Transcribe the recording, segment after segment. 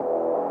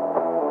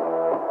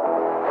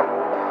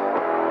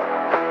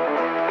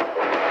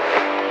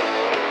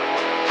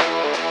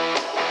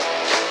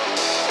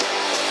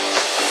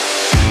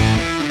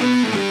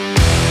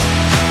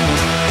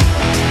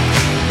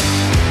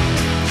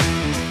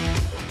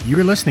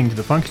You're listening to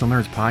the Functional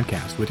Nerds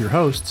Podcast with your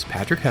hosts,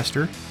 Patrick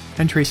Hester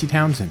and Tracy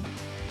Townsend.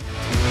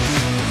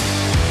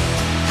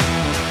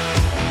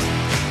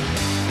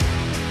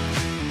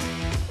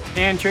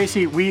 And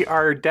Tracy, we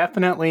are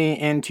definitely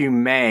into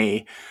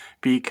May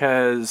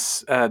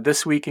because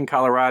this week in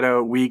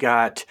Colorado, we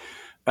got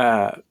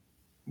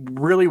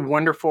really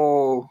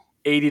wonderful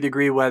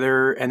 80-degree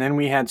weather, and then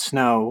we had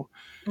snow,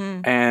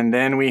 and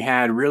then we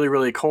had really,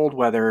 really cold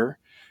weather,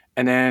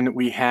 and then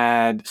we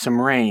had some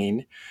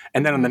rain,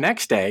 and then on the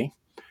next day,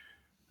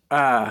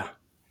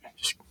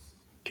 just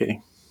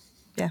kidding.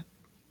 Yeah.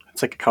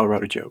 It's like a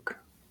Colorado joke.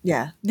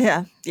 Yeah.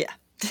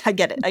 I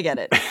get it.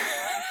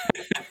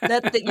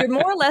 that you're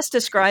more or less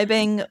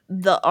describing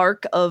the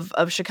arc of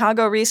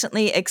Chicago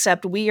recently,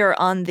 except we are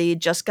on the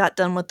just got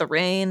done with the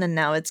rain and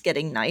now it's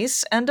getting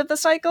nice end of the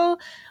cycle.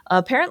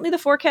 Apparently the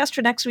forecast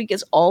for next week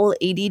is all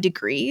 80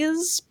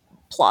 degrees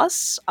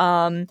plus,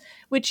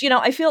 which,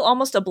 I feel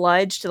almost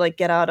obliged to like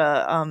get out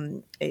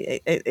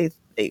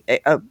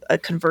a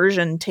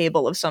conversion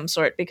table of some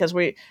sort, because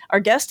our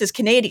guest is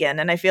Canadian,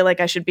 and I feel like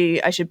I should be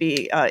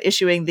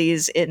issuing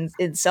these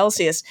in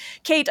Celsius.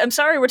 Kate, I'm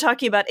sorry, we're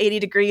talking about 80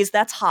 degrees.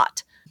 That's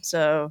hot.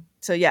 So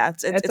yeah,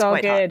 it's all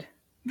quite good.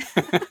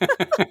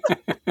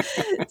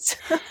 Hot.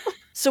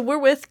 So we're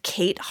with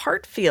Kate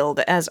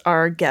Heartfield as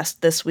our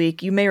guest this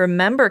week. You may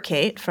remember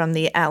Kate from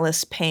the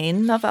Alice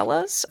Payne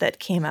novellas that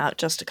came out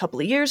just a couple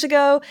of years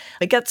ago.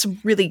 It got some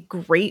really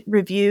great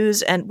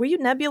reviews. And were you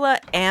Nebula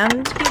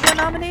and Hugo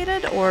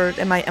nominated, or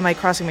am I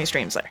crossing my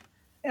streams there?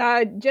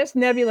 Just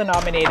Nebula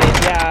nominated,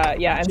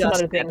 yeah, and Just some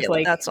other things Nebula,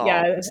 like that's all.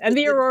 and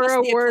the Aurora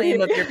Award.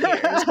 Of your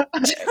peers.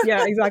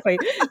 Yeah, exactly.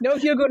 No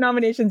Hugo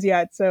nominations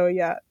yet, so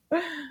yeah.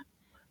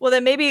 Well,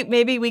 then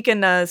maybe we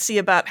can see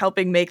about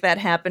helping make that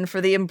happen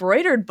for the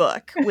embroidered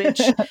book,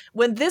 which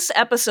when this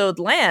episode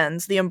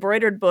lands, the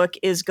embroidered book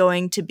is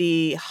going to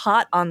be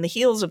hot on the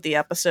heels of the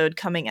episode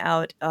coming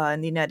out in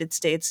the United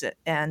States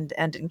and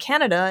in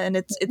Canada, and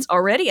it's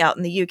already out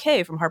in the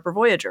UK from Harper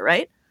Voyager,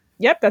 right?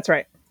 Yep, that's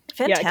right.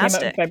 Fantastic. Yeah, it came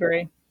out in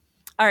February.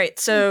 All right,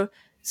 so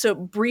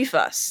brief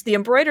us. The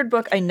embroidered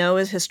book I know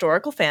is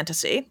historical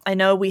fantasy. I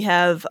know we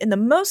have, in the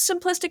most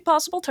simplistic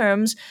possible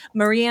terms,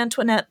 Marie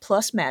Antoinette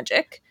plus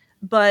magic.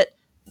 But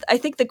I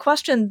think the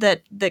question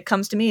that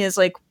comes to me is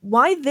like,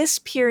 why this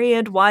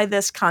period? Why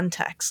this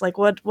context? Like,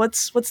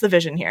 what's the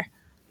vision here?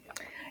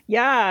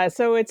 Yeah,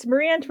 so it's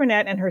Marie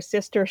Antoinette and her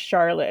sister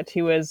Charlotte,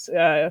 who is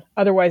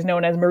otherwise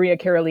known as Maria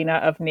Carolina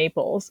of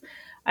Naples.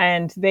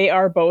 And they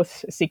are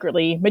both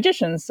secretly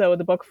magicians. So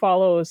the book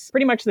follows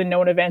pretty much the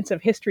known events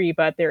of history,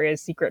 but there is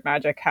secret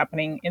magic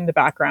happening in the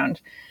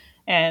background.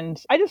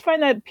 And I just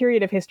find that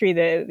period of history,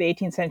 the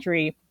 18th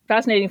century,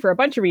 fascinating for a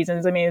bunch of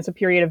reasons. I mean, it's a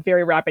period of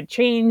very rapid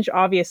change,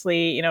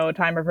 obviously, a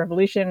time of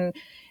revolution.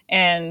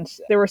 And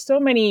there were so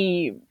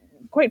many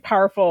quite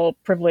powerful,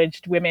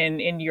 privileged women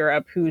in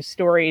Europe whose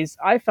stories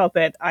I felt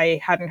that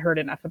I hadn't heard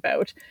enough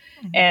about.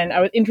 Mm-hmm. And I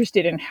was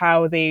interested in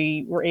how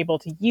they were able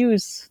to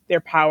use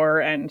their power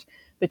and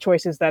the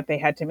choices that they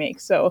had to make.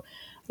 So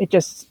it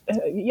just,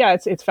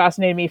 it's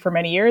fascinated me for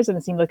many years, and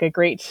it seemed like a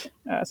great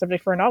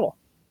subject for a novel.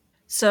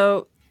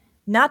 So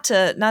not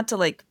to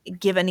like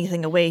give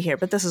anything away here,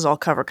 but this is all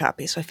cover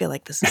copy, so I feel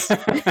like this is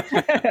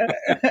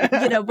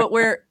but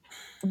we're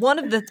one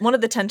of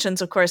the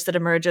tensions, of course, that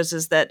emerges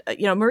is that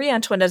Marie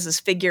Antoinette is this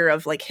figure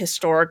of like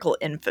historical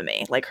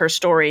infamy. Like her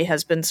story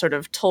has been sort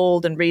of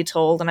told and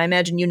retold, and I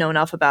imagine you know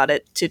enough about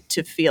it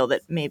to feel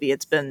that maybe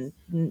it's been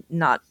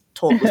not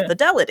told with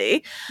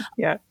fidelity.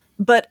 Yeah.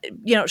 But,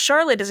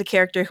 Charlotte is a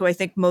character who I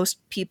think most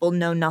people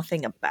know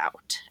nothing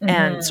about,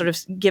 and sort of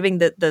giving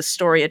the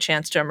story a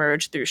chance to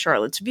emerge through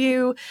Charlotte's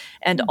view,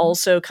 and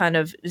also kind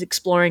of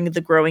exploring the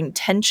growing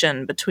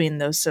tension between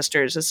those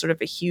sisters is sort of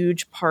a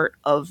huge part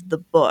of the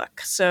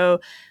book.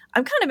 So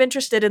I'm kind of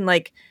interested in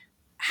like,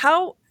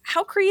 how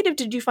creative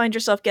did you find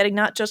yourself getting,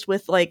 not just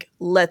with like,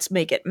 let's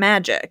make it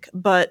magic,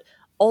 but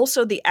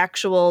also the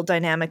actual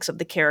dynamics of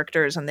the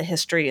characters and the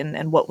history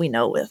and what we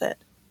know with it?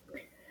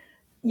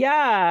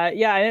 Yeah.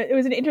 It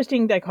was an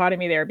interesting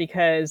dichotomy there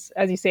because,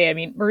 as you say, I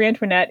mean, Marie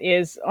Antoinette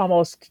is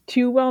almost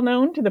too well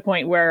known to the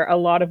point where a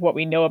lot of what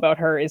we know about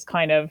her is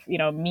kind of,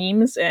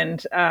 memes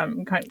and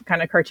kind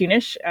of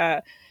cartoonish.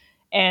 I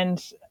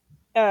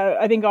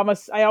think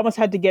I almost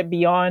had to get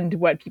beyond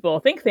what people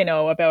think they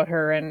know about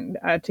her and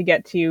to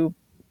get to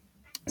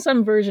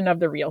some version of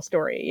the real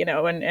story,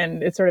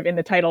 and it's sort of in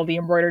the title. The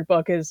embroidered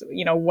book is,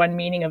 one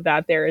meaning of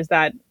that there is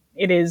that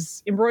it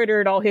is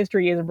embroidered. All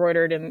history is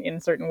embroidered in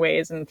certain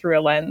ways and through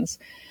a lens.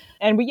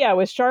 And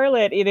with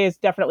Charlotte, it is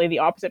definitely the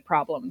opposite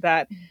problem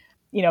that,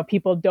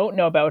 people don't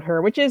know about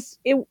her, which is,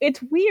 it's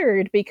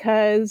weird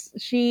because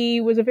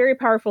she was a very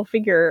powerful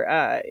figure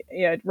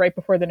right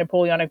before the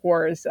Napoleonic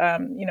Wars.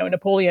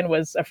 Napoleon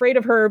was afraid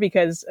of her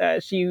because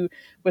she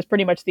was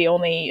pretty much the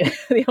only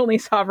the only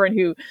sovereign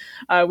who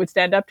would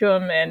stand up to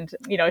him. And,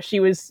 she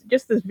was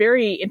just this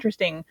very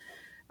interesting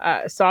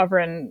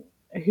sovereign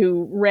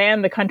who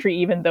ran the country,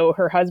 even though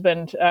her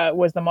husband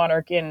was the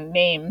monarch in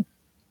name.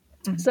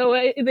 Mm-hmm.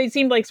 So they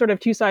seemed like sort of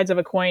two sides of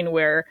a coin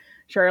where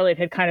Charlotte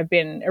had kind of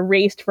been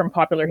erased from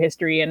popular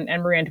history, and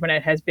Marie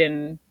Antoinette has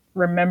been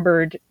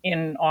remembered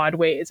in odd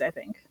ways, I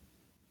think.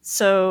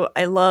 So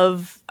I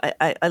love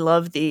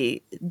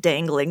the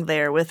dangling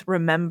there with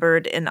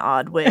remembered in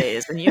odd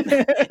ways. And you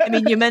I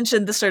mean you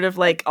mentioned the sort of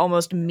like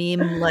almost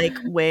meme like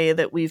way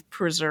that we've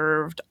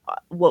preserved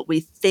what we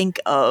think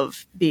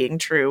of being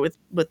true with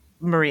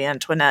Marie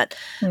Antoinette.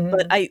 But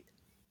Mm-hmm. I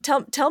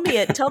tell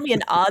me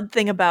an odd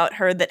thing about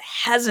her that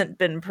hasn't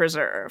been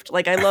preserved.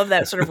 Like I love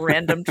that sort of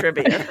random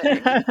trivia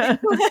thing.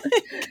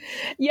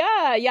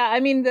 Yeah. I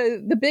mean,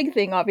 the big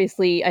thing,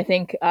 obviously, I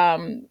think,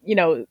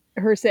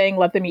 her saying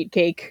 "let them eat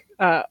cake"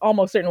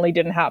 almost certainly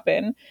didn't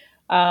happen,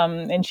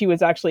 and she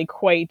was actually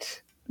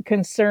quite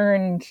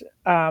concerned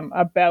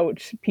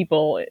about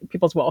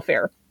people's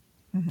welfare.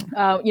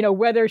 Mhm.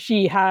 Whether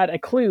she had a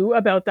clue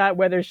about that,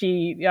 whether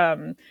she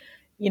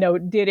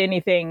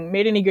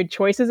made any good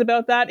choices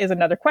about that is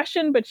another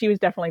question. But she was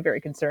definitely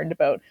very concerned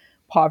about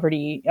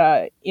poverty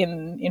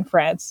in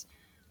France.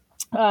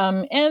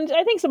 And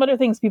I think some other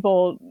things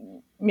people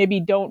maybe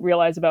don't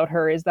realize about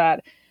her is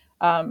that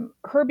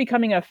her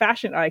becoming a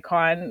fashion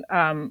icon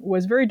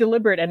was very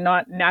deliberate and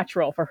not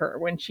natural for her.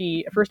 When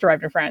she first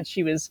arrived in France,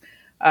 she was,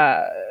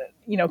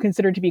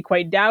 considered to be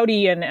quite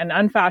dowdy and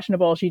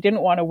unfashionable. She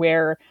didn't want to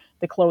wear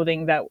the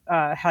clothing that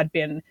had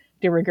been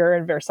de rigueur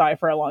in Versailles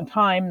for a long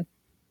time.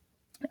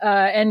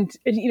 And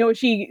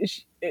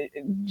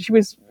she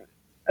was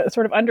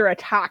sort of under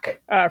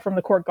attack from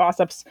the court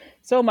gossips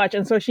so much,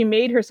 and so she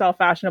made herself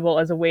fashionable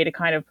as a way to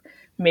kind of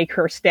make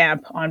her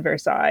stamp on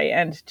Versailles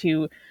and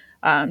to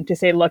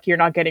say, "Look, you're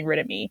not getting rid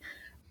of me."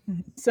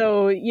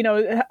 So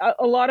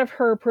a lot of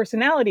her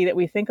personality that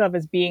we think of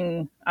as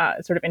being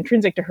sort of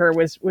intrinsic to her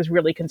was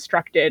really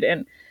constructed,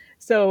 and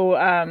so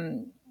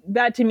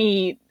that to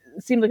me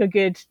seemed like a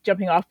good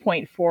jumping off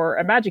point for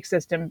a magic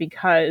system,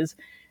 because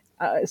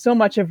so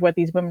much of what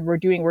these women were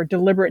doing were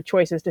deliberate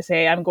choices to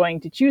say, I'm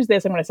going to choose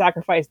this, I'm going to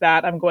sacrifice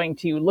that, I'm going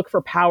to look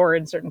for power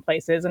in certain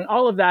places. And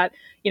all of that,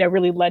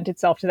 really lent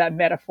itself to that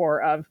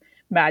metaphor of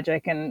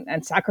magic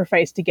and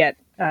sacrifice to get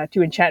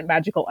to enchant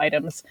magical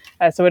items.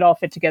 So it all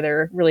fit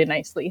together really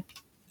nicely.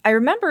 I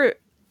remember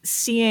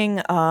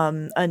seeing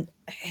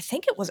I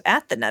think it was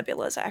at the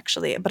Nebulas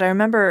actually, but I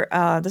remember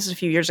this is a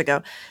few years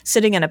ago,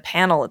 sitting in a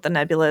panel at the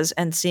Nebulas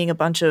and seeing a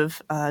bunch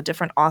of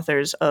different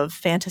authors of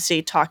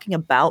fantasy talking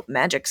about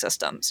magic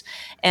systems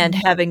and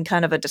having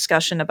kind of a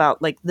discussion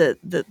about like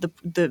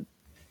the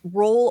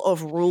role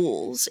of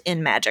rules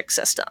in magic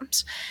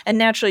systems. And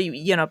naturally,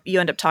 you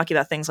end up talking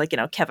about things like,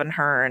 Kevin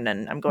Hearn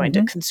and I'm going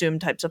to consume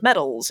types of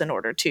metals in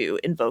order to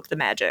invoke the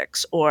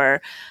magics,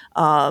 or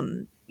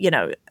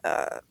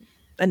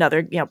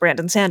another,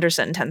 Brandon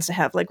Sanderson tends to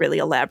have like really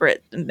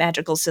elaborate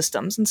magical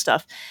systems and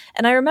stuff.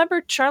 And I remember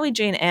Charlie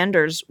Jane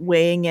Anders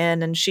weighing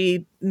in, and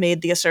she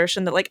made the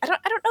assertion that like, I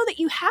don't know that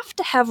you have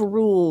to have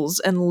rules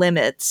and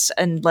limits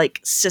and like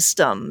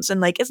systems. And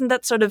like, isn't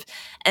that sort of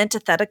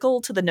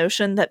antithetical to the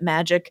notion that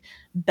magic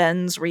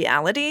bends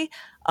reality?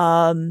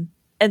 And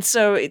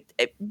so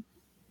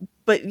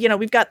but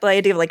we've got the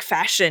idea of like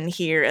fashion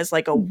here as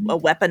like a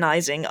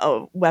weaponizing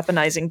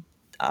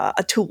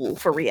a tool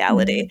for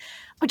reality,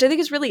 which I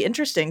think is really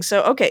interesting.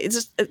 So, okay,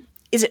 is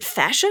it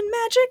fashion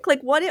magic?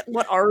 Like,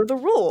 what are the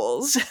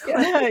rules?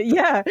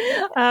 Yeah.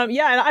 And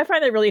I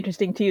find that really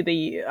interesting too.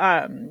 The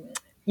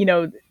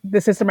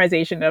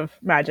systemization of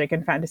magic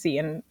and fantasy,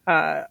 and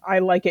I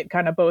like it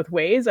kind of both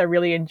ways. I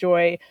really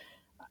enjoy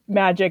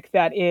magic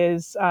that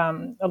is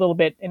a little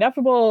bit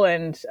ineffable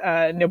and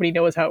nobody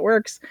knows how it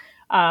works.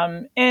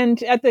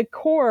 And at the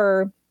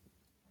core,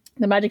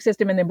 the magic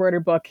system in the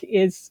embroidered book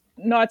is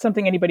not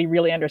something anybody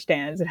really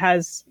understands. It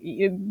has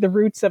the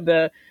roots of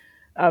the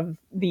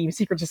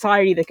secret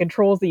society that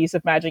controls the use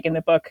of magic in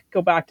the book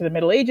go back to the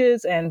Middle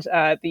Ages, and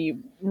the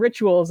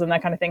rituals and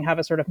that kind of thing have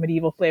a sort of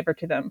medieval flavor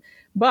to them.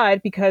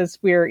 But because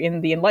we're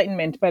in the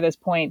Enlightenment by this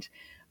point,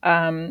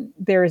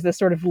 there is this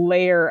sort of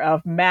layer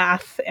of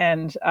math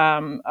and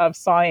of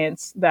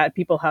science that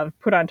people have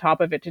put on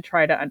top of it to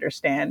try to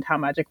understand how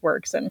magic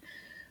works. And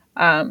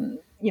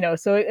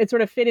so it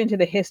sort of fit into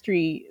the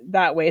history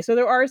that way. So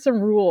there are some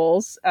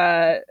rules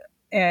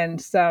and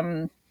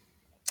some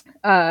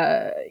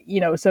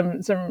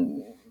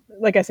some,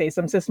 like I say,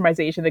 some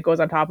systemization that goes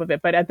on top of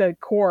it. But at the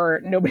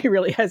core, nobody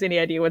really has any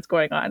idea what's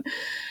going on.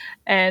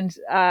 And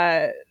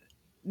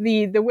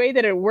the way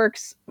that it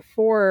works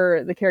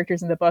for the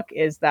characters in the book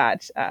is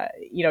that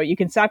you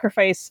can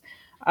sacrifice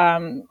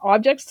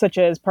objects such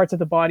as parts of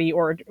the body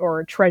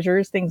or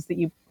treasures, things that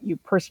you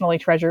personally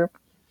treasure.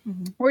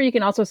 Or you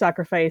can also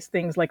sacrifice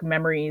things like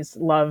memories,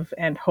 love,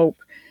 and hope.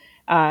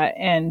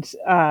 And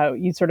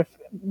you sort of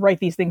write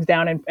these things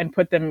down and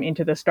put them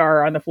into the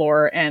star on the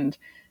floor, and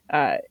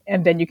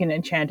then you can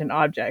enchant an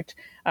object.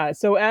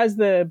 So as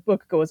the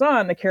book goes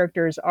on, the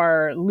characters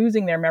are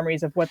losing their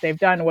memories of what they've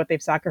done, what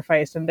they've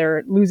sacrificed, and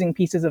they're losing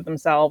pieces of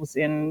themselves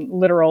in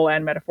literal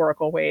and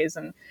metaphorical ways.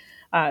 And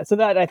so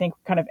that, I think,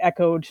 kind of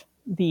echoed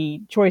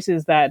the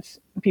choices that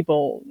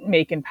people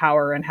make in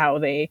power and how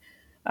they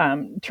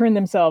turn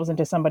themselves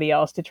into somebody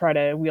else to try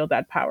to wield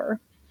that power.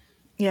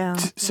 Yeah.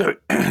 So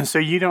so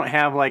you don't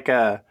have like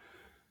a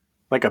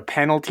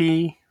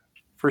penalty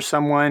for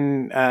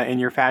someone in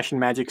your fashion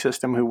magic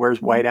system who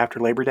wears white after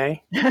Labor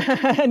Day?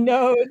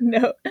 No,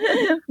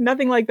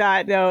 nothing like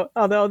that. No,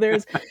 although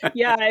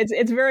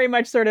it's very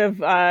much sort of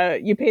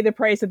you pay the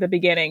price at the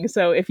beginning.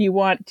 So if you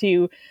want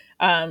to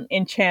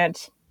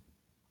enchant,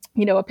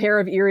 a pair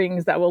of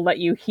earrings that will let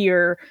you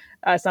hear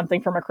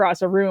something from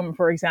across a room,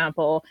 for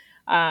example,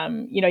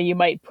 you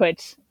might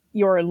put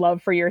your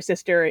love for your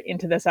sister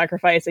into the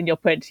sacrifice, and you'll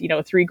put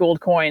 3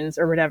 gold coins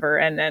or whatever,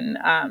 and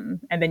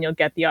then you'll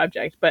get the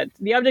object. But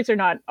the objects are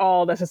not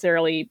all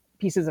necessarily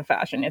pieces of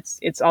fashion.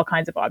 It's all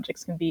kinds of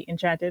objects can be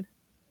enchanted.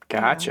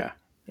 Gotcha.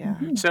 Yeah.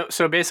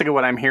 So basically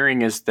what I'm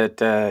hearing is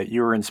that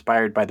you were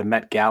inspired by the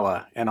Met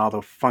Gala and all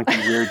the funky,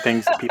 weird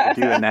things that people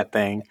do in that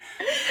thing.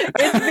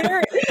 It's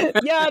very,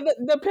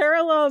 the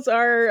parallels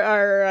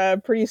are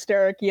pretty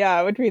stark,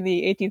 between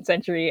the 18th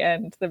century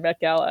and the Met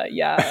Gala,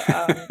 yeah.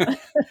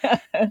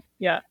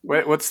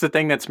 What's the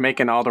thing that's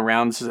making all the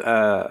rounds?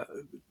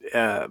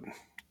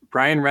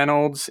 Ryan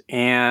Reynolds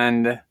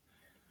and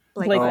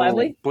Blake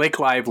Lively? Blake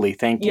Lively,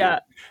 thank you. Yeah.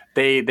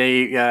 They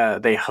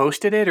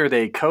hosted it, or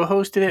they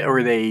co-hosted it,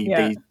 or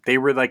they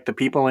were like the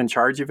people in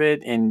charge of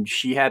it, and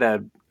she had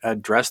a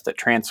dress that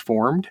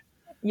transformed.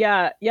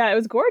 Yeah, it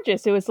was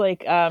gorgeous. It was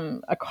like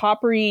a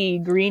coppery,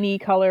 greeny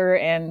color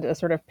and a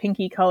sort of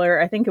pinky color.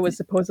 I think it was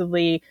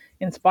supposedly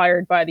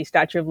inspired by the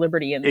Statue of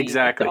Liberty and the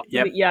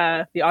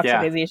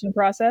oxidization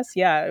process.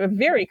 Yeah,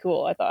 very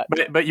cool, I thought.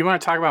 But you want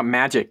to talk about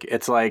magic?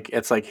 It's like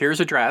here's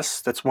a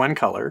dress that's one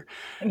color,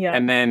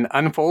 and then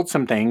unfold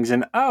some things,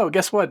 and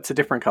guess what? It's a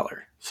different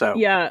color. So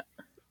yeah,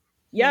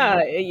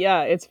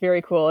 it's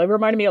very cool. It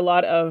reminded me a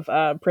lot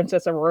of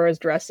Princess Aurora's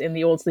dress in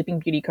the old Sleeping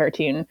Beauty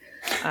cartoon,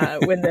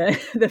 when the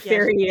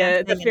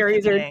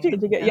fairies are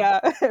changing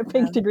it.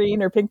 Pink to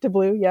green or pink to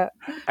blue. Yeah.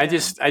 I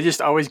just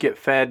always get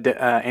fed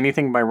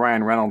anything by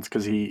Ryan Reynolds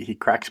because he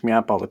cracks me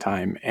up all the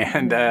time,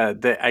 and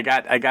I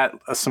got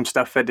some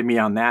stuff fed to me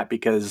on that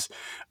because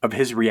of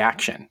his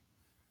reaction.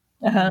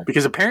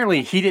 Because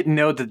apparently he didn't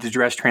know that the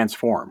dress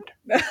transformed.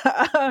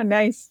 Oh,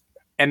 nice.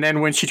 And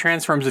then when she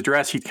transforms the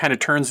dress, he kind of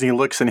turns and he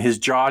looks, and his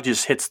jaw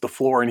just hits the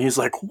floor, and he's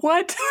like,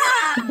 "What?"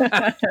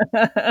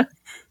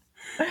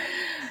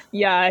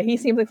 Yeah, he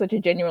seems like such a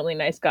genuinely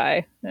nice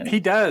guy. And, he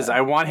does. I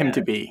want him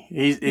to be.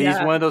 He's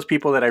one of those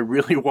people that I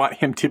really want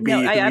him to be.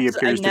 I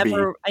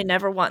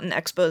never want an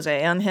expose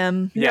on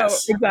him.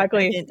 Yes, no,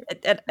 exactly.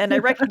 And I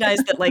recognize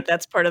that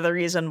that's part of the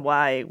reason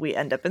why we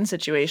end up in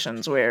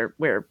situations where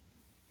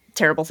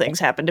terrible things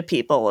happen to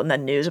people, and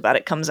then news about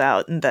it comes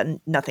out, and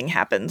then nothing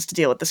happens to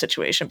deal with the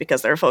situation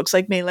because there are folks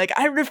like me, like,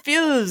 I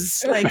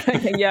refuse. Like,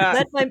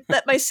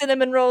 let my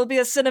cinnamon roll be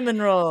a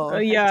cinnamon roll.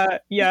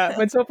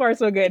 But so far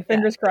so good.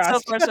 Fingers crossed.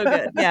 So far so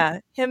good. Yeah,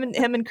 him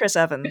and Chris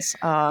Evans.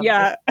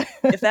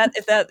 If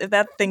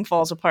that thing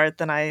falls apart,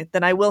 then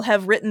I will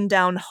have written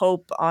down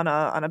hope on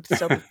a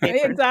piece of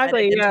paper.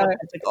 Exactly. Yeah.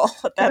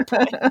 At that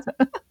point.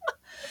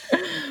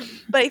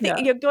 But I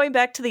think going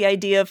back to the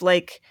idea of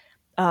like.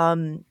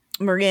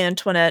 Marie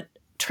Antoinette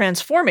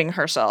transforming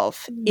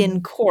herself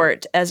in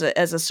court as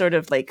a sort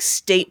of like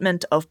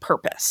statement of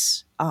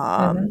purpose,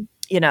 and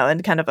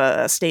kind of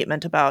a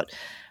statement about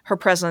her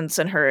presence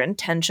and her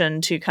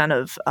intention to kind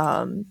of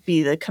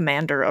be the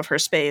commander of her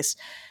space.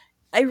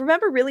 I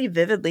remember really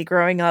vividly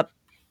growing up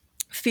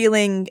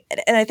feeling,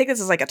 and I think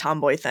this is like a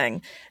tomboy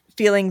thing,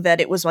 feeling that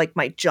it was like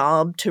my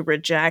job to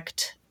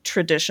reject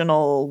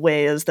traditional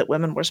ways that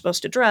women were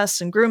supposed to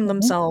dress and groom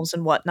themselves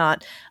and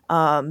whatnot,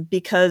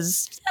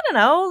 because I don't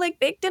know,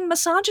 like baked in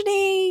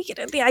misogyny,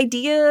 the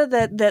idea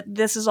that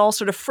this is all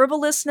sort of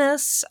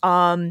frivolousness,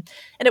 and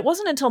it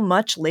wasn't until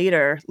much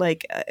later,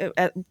 like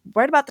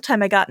right about the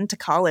time I got into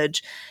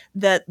college,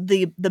 that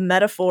the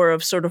metaphor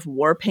of sort of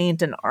war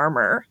paint and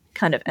armor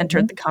kind of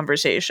entered the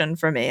conversation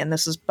for me, and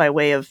this is by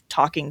way of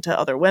talking to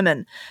other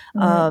women.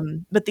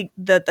 But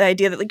the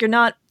idea that like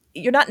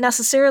you're not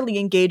necessarily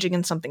engaging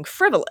in something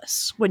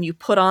frivolous when you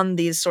put on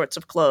these sorts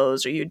of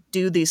clothes or you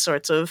do these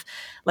sorts of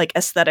like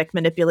aesthetic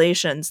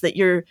manipulations, that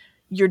you're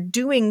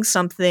doing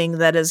something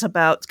that is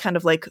about kind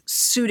of like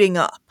suiting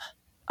up,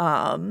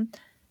 going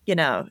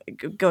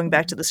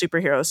back to the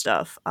superhero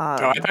stuff.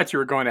 I thought you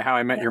were going to How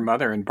I Met Your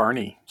Mother and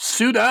Barney.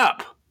 Suit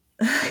up!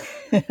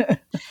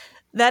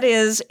 That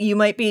is, you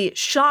might be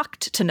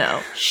shocked to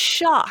know,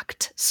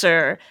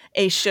 sir,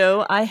 a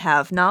show I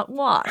have not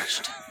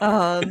watched.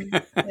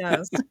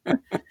 Yes.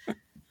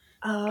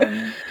 Come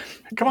on,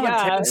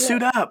 Ted,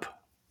 suit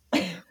up.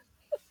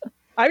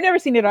 I've never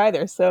seen it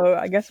either, so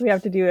I guess we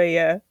have to do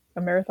a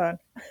marathon.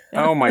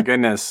 Oh my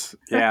goodness.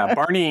 Yeah,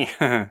 Barney,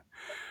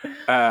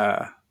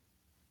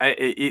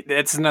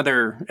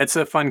 it's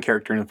a fun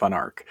character and a fun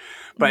arc.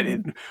 But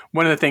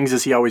one of the things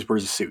is he always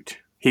wears a suit.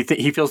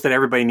 He feels that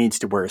everybody needs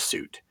to wear a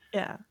suit.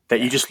 Yeah.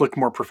 That you just look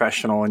more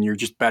professional and you're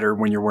just better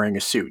when you're wearing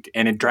a suit.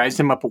 And it drives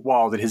him up a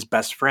wall that his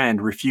best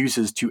friend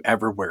refuses to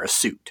ever wear a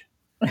suit.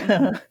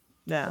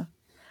 Yeah.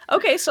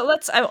 Okay, so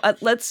let's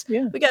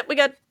we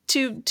got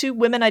two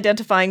women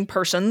identifying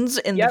persons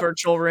in the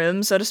virtual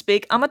room, so to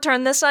speak. I'm gonna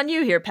turn this on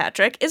you here,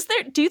 Patrick.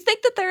 Do you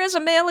think that there is a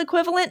male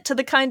equivalent to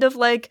the kind of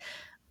like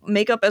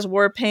makeup as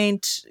war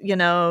paint,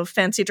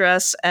 fancy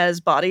dress as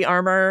body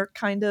armor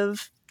kind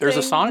of There's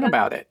a thing? song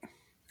about it.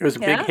 It was a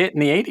big hit in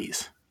the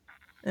 80s.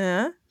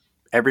 Yeah.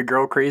 Every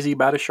girl crazy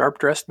about a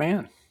sharp-dressed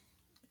man.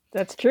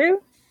 That's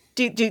true.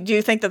 Do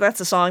you think that that's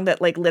a song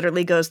that like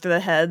literally goes through the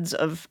heads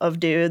of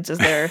dudes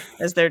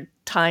as they're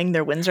tying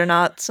their Windsor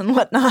knots and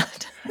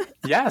whatnot?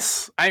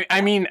 Yes,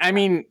 I mean,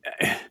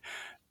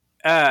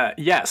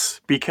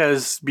 yes,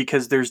 because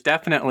there's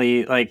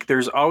definitely like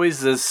there's always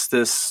this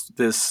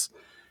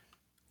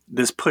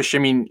push. I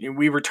mean,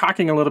 we were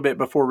talking a little bit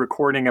before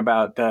recording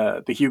about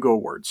the Hugo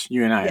Awards,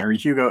 you and I, or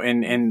Hugo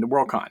and the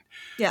Worldcon.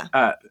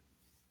 Yeah.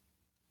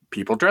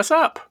 People dress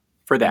up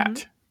for that.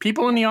 Mm-hmm.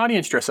 People in the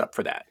audience dress up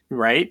for that,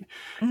 right?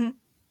 Mm-hmm.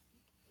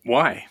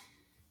 Why?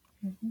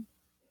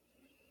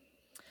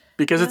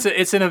 Because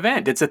it's an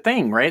event. It's a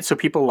thing, right? So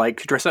people like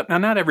to dress up. Now,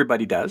 not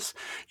everybody does.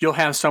 You'll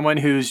have someone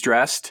who's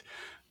dressed,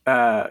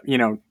 to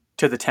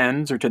the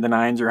 10s or to the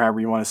 9s or however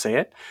you want to say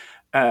it,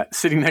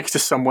 sitting next to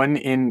someone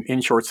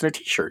in shorts and a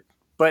t-shirt.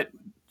 But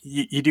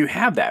you do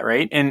have that,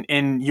 right?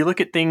 And you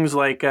look at things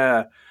like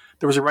there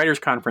was a writers'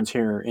 conference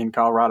here in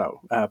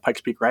Colorado,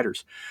 Pikes Peak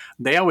Writers.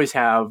 They always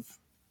have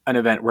an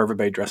event where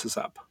everybody dresses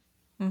up,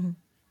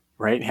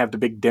 right? Have the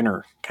big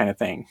dinner kind of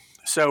thing.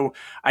 So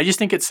I just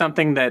think it's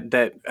something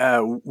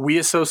that we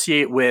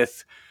associate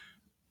with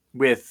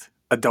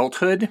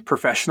adulthood,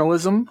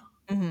 professionalism,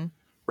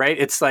 right?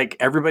 It's like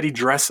everybody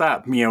dress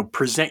up,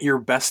 present your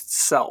best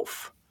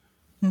self.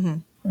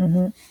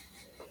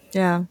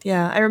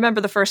 Yeah. I remember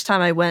the first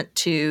time I went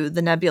to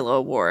the Nebula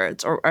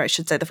Awards, or I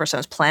should say the first time I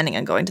was planning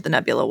on going to the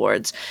Nebula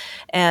Awards,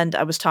 and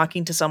I was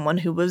talking to someone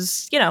who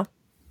was,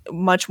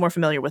 much more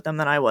familiar with them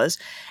than I was,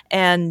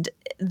 and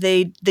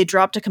they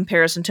dropped a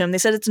comparison to him. They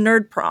said it's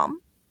nerd prom.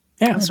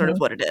 Yeah, That's sort of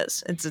what it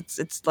is.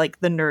 It's like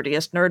the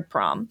nerdiest nerd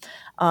prom.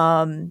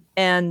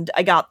 And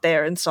I got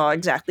there and saw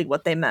exactly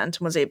what they meant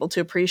and was able to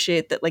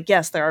appreciate that, like,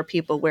 yes, there are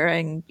people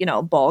wearing,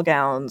 ball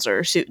gowns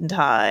or suit and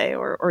tie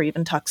or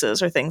even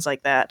tuxes or things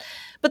like that.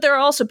 But there are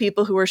also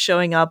people who are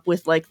showing up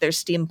with like their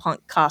steampunk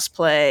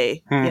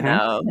cosplay,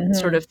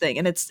 sort of thing.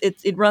 And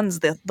it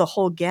runs the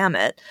whole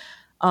gamut.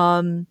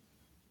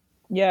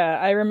 Yeah,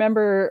 I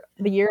remember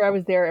the year I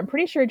was there. I'm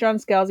pretty sure John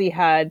Scalzi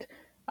had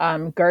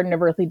Garden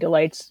of Earthly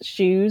Delights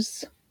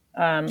shoes,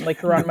 like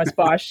Hieronymus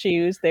Bosch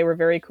shoes. They were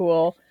very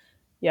cool.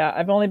 Yeah,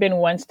 I've only been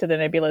once to the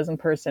Nebulas in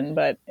person,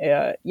 but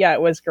yeah,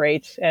 it was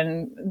great.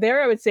 And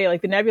there I would say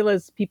like the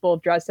Nebulas people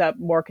dress up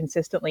more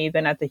consistently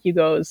than at the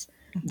Hugos.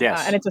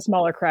 Yes. And it's a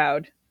smaller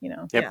crowd,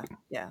 Yep.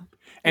 Yeah.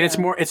 And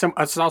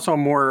it's also a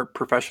more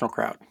professional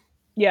crowd.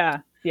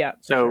 Yeah.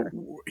 So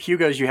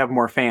Hugo's, you have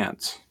more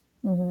fans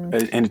in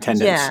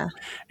attendance. Yeah.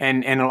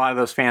 And a lot of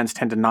those fans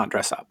tend to not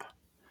dress up.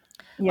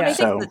 Yeah. I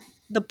think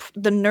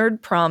the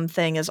nerd prom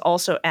thing is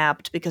also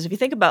apt because if you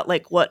think about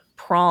like what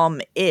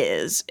prom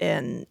is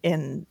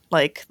in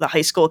like the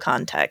high school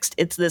context,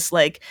 it's this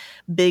like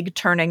big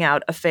turning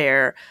out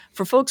affair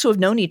for folks who have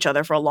known each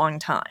other for a long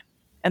time.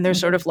 And they're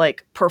sort of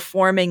like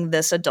performing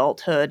this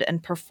adulthood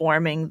and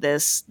performing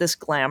this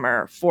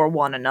glamour for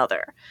one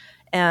another.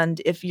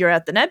 And if you're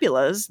at the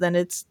Nebulas, then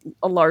it's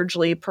a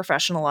largely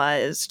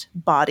professionalized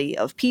body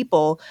of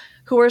people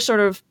who are sort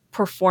of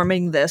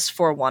performing this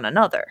for one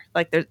another.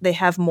 Like they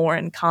have more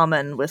in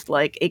common with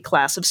like a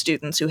class of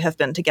students who have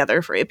been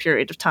together for a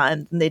period of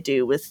time than they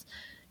do with,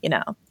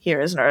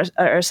 here is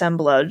our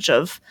assemblage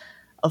of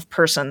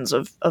persons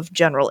of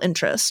general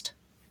interest.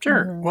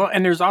 Sure. Well,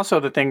 and there's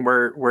also the thing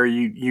where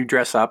you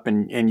dress up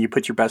and you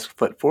put your best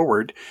foot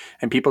forward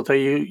and people tell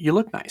you you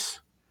look nice.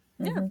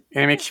 Yeah. And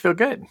it makes you feel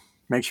good.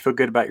 Makes you feel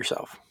good about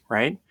yourself,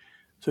 right?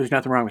 So there's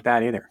nothing wrong with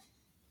that either.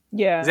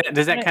 Yeah.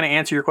 Does that kind of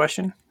answer your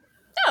question?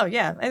 Oh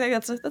yeah, I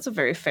think that's a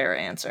very fair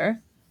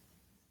answer.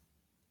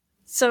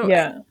 So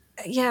yeah,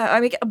 I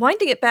mean,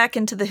 winding it back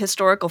into the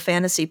historical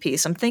fantasy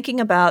piece, I'm thinking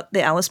about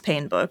the Alice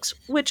Payne books,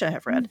 which I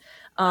have read,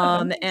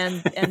 and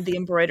the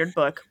embroidered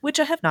book, which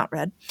I have not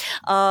read,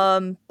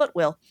 but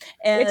will.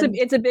 And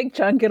it's a big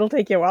chunk. It'll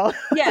take you a while.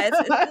 Yeah,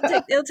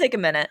 it'll take a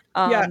minute.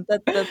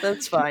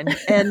 That's fine.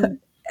 And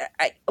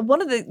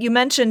you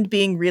mentioned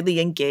being really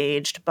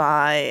engaged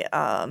by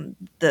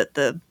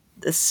the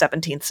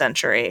 17th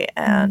century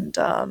and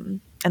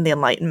the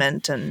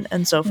Enlightenment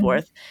and so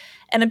forth.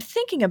 And I'm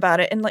thinking about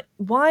it and like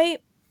why,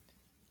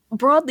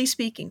 broadly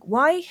speaking,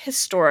 why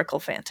historical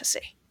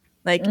fantasy?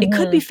 Like it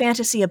could be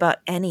fantasy about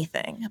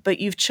anything, but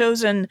you've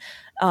chosen,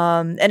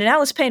 and in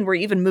Alice Payne, we're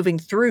even moving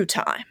through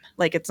time.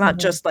 Like it's not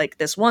just like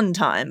this one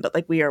time, but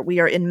like we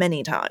are in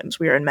many times.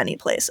 We are in many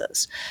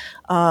places.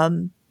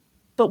 But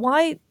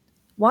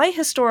why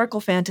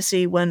historical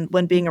fantasy when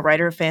being a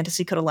writer of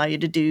fantasy could allow you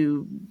to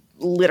do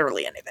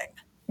literally anything?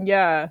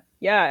 Yeah,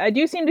 I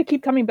do seem to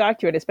keep coming back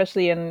to it,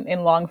 especially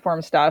in long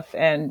form stuff.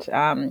 And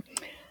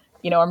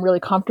I'm really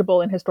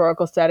comfortable in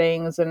historical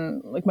settings.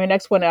 And like my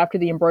next one after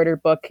the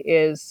embroidered book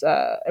is,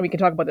 and we can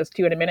talk about this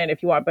too in a minute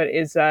if you want, but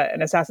is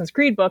an Assassin's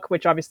Creed book,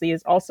 which obviously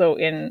is also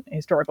in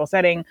historical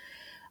setting.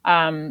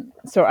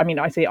 So, I mean,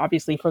 I say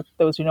obviously for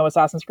those who know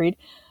Assassin's Creed.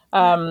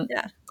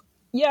 Yeah.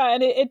 Yeah,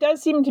 and it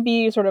does seem to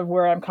be sort of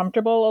where I'm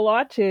comfortable a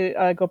lot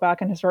to go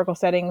back in historical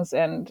settings.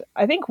 And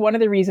I think one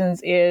of the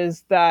reasons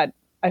is that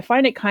I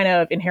find it kind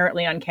of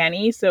inherently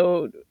uncanny.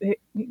 So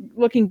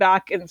looking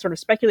back and sort of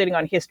speculating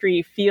on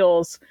history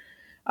feels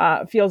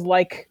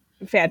like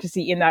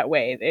fantasy in that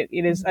way.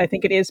 It is, I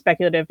think it is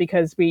speculative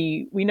because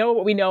we know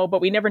what we know,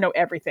 but we never know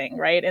everything,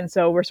 right? And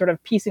so we're sort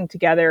of piecing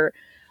together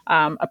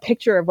a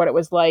picture of what it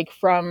was like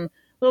from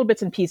little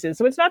bits and pieces.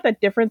 So it's not that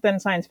different than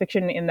science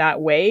fiction in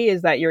that way,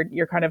 is that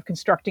you're kind of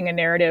constructing a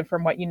narrative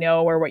from what you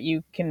know or what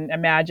you can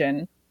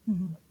imagine.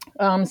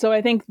 So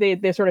I think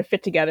they sort of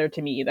fit together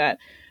to me, that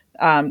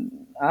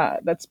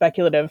that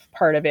speculative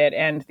part of it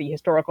and the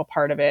historical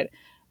part of it.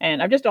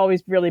 And I've just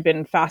always really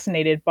been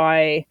fascinated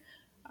by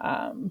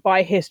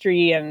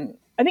history, and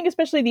I think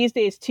especially these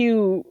days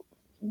too,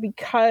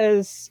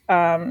 because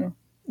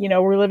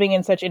we're living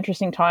in such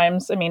interesting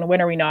times. I mean,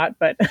 when are we not?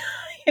 But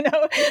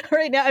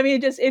right now, I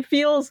mean, it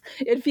feels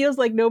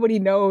like nobody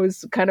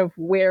knows kind of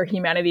where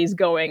humanity is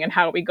going and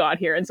how we got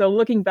here. And so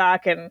looking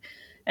back and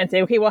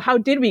say, okay, well, how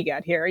did we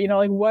get here?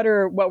 Like what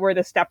were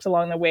the steps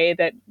along the way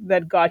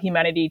that got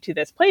humanity to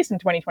this place in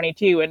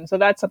 2022? And so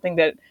that's something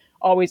that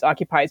always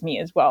occupies me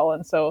as well.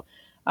 And so,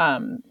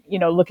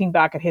 looking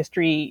back at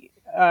history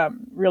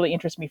really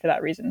interests me for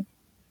that reason.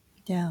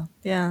 Yeah.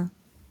 Yeah.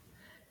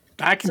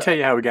 I can tell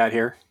you how we got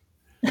here.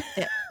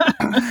 Yeah.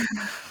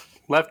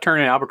 Left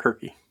turn in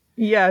Albuquerque.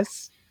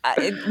 Yes.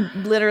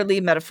 Literally,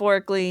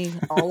 metaphorically,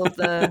 all of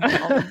the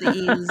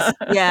E's.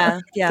 Yeah,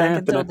 I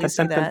can totally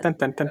see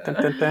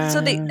that.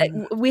 So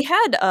we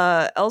had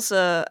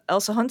Elsa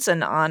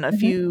Hunsen on a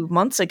few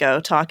months ago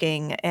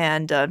talking,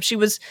 and she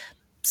was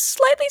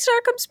slightly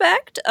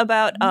circumspect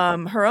about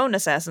her own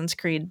Assassin's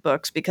Creed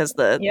books because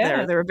there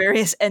were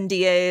various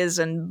NDAs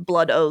and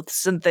blood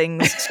oaths and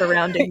things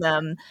surrounding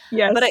them.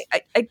 Yes. But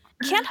I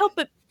can't help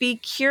but be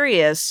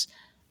curious,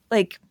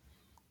 like,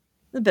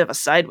 a bit of a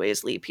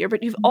sideways leap here,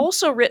 but you've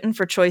also written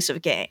for Choice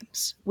of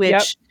Games,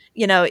 which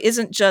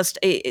isn't just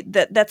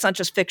that's not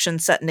just fiction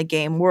set in a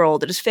game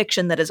world. It is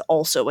fiction that is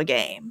also a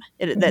game.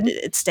 That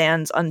it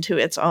stands unto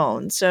its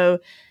own. So,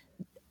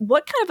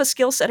 what kind of a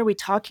skill set are we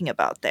talking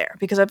about there?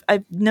 Because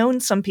I've known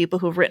some people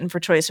who've written for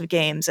Choice of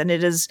Games, and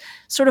it is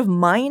sort of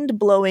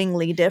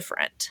mind-blowingly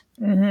different.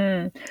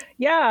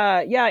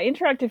 Yeah.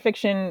 Interactive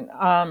fiction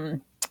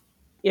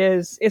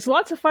it's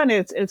lots of fun.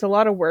 It's a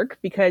lot of work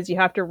because you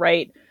have to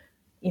write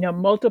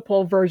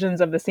multiple versions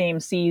of the same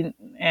scene,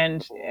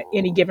 and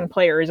any given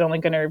player is only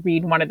going to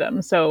read one of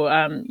them. So,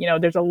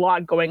 there's a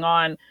lot going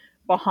on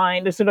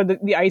behind the sort of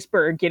the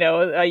iceberg,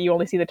 you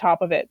only see the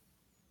top of it.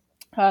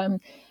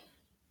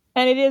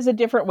 And it is a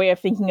different way of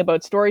thinking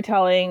about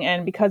storytelling.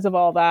 And because of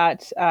all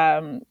that,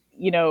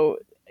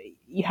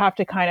 you have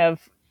to kind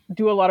of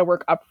do a lot of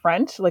work up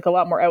front, like a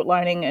lot more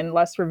outlining and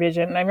less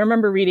revision. And I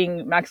remember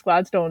reading Max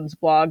Gladstone's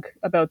blog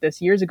about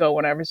this years ago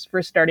when I was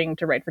first starting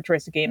to write for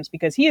Choice of Games,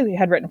 because he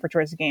had written for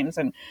Choice of Games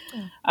and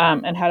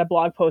had a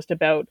blog post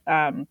about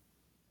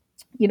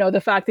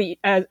the fact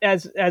that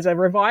as a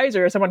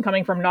reviser, someone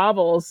coming from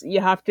novels,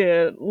 you have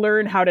to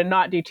learn how to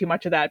not do too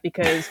much of that,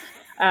 because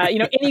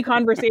any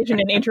conversation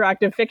in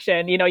interactive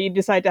fiction, you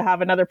decide to have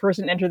another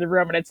person enter the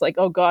room and it's like,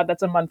 oh God,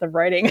 that's a month of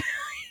writing.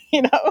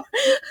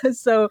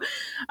 So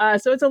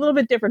it's a little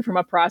bit different from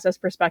a process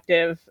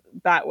perspective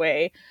that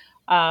way.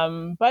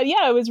 But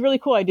yeah, it was really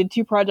cool. I did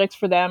 2 projects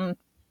for them,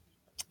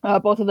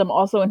 both of them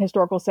also in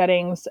historical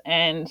settings.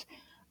 And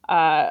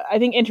I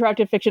think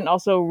interactive fiction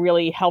also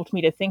really helped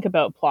me to think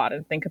about plot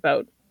and think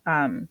about,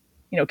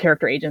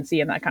 character agency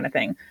and that kind of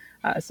thing.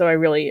 So I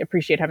really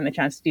appreciate having the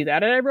chance to do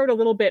that. And I wrote a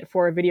little bit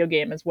for a video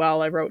game as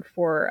well. I wrote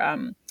for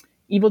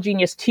Evil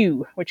Genius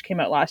 2, which came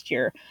out last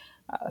year.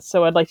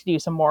 So I'd like to do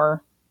some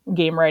more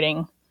game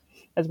writing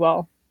as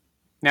well.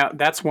 Now,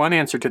 that's one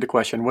answer to the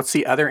question. What's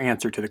the other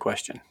answer to the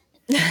question?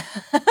 Yeah.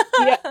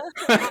 You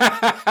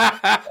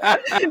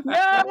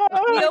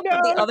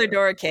opened the other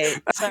door,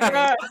 Kate.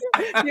 Sorry.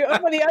 You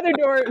opened the other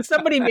door.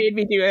 Somebody made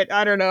me do it.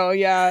 I don't know.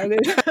 Yeah.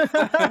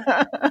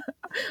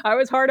 I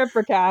was hard up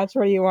for cash.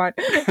 What do you want?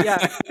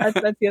 Yeah, that's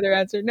the other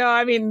answer. No,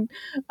 I mean,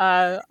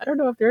 I don't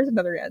know if there is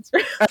another answer.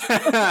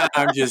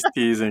 I'm just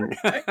teasing.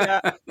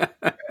 Yeah.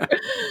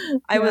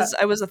 I was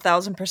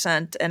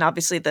 1,000%, and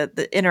obviously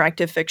the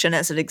interactive fiction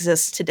as it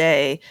exists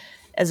today,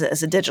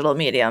 as a digital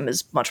medium,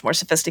 is much more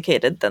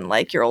sophisticated than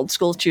like your old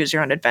school choose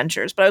your own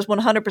adventures. But I was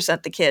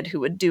 100% the kid who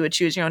would do a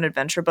choose your own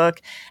adventure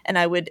book, and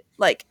I would,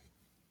 like,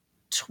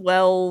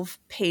 12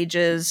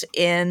 pages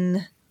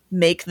in,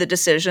 make the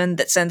decision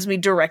that sends me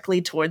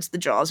directly towards the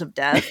jaws of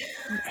death.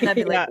 And I'd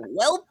be like,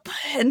 welp,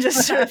 and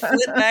just sort of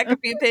flip back a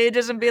few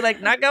pages and be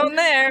like, not going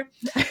there.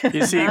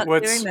 You see,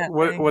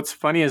 what's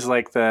funny is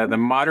like the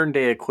modern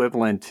day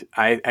equivalent,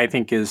 I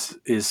think is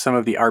some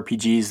of the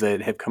RPGs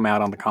that have come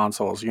out on the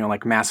consoles,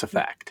 like Mass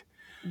Effect.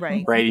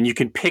 Right. Right. And you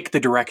can pick the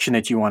direction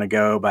that you want to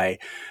go by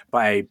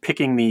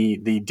picking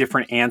the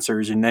different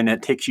answers, and then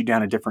it takes you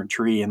down a different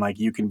tree. And like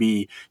you can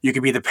be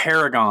the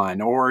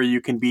paragon, or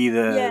you can be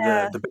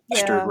Yeah. the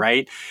bastard,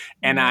 right?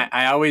 And Mhm.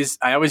 I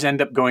always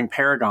end up going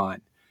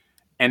paragon.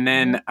 And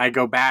then I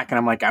go back and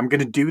I'm like, I'm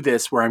gonna do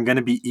this where I'm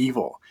gonna be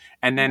evil.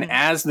 And then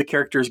as the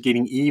character is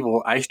getting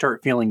evil, I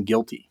start feeling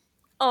guilty.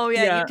 Oh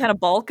yeah, you Yeah. kind of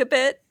bulk a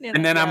bit.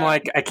 And then I'm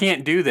like, I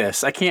can't do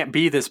this. I can't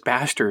be this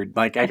bastard.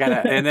 Like I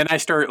gotta. And then I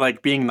start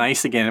like being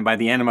nice again. And by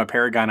the end of my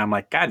paragon, I'm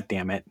like, God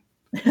damn it.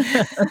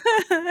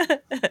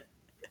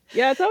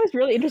 Yeah, it's always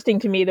really interesting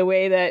to me the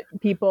way that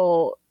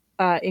people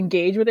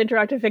engage with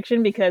interactive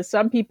fiction, because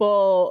some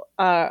people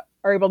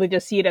are able to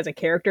just see it as a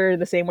character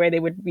the same way they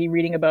would be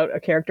reading about a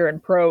character in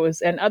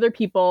prose, and other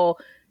people,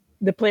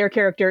 the player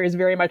character is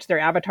very much their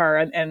avatar,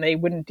 and they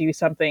wouldn't do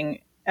something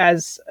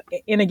as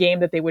in a game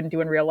that they wouldn't do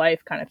in real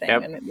life, kind of thing.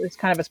 Yep. And there's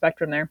kind of a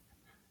spectrum there.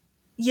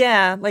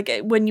 Yeah, like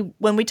when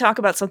we talk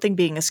about something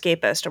being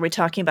escapist, are we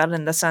talking about it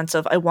in the sense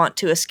of I want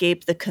to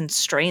escape the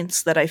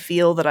constraints that I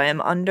feel that I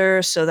am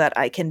under so that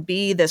I can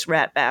be this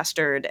rat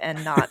bastard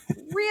and not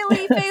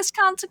really face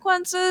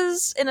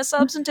consequences in a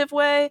substantive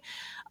way?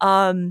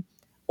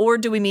 Or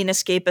do we mean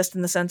escapist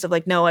in the sense of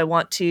like, no, I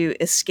want to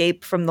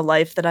escape from the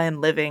life that I am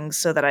living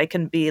so that I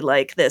can be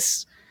like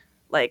this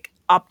like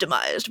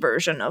optimized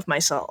version of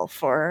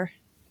myself? Or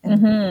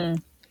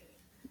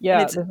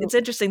Yeah, it's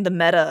interesting the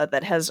meta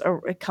that has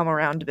come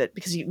around a bit,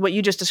 because what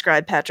you just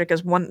described, Patrick,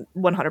 is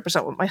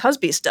 100% what my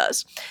husband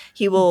does.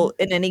 He will,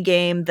 in any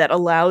game that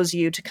allows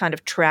you to kind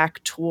of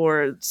track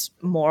towards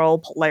moral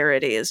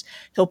polarities,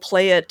 he'll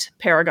play it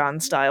Paragon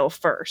style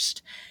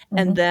first.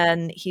 And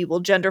then he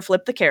will gender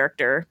flip the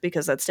character,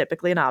 because that's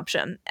typically an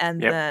option,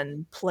 and Yep.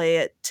 then play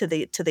it to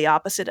the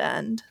opposite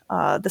end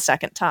the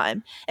second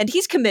time. And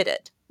he's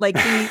committed. Like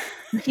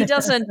he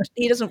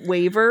doesn't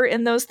waver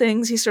in those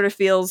things. He sort of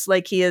feels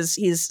like he's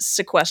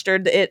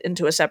sequestered it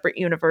into a separate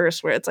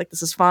universe where it's like,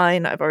 this is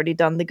fine. I've already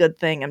done the good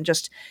thing. I'm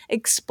just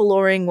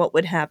exploring what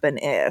would happen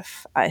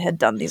if I had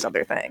done these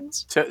other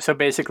things. So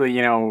basically,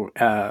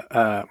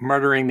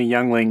 murdering the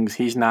younglings,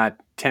 he's not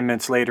 10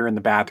 minutes later in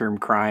the bathroom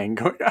crying,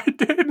 going, I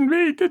didn't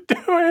mean to do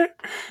it.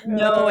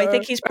 No, I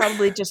think he's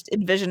probably just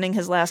envisioning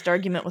his last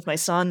argument with my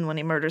son when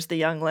he murders the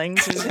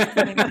younglings. He's just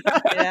thinking,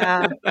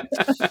 yeah,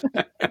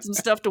 got some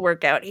stuff to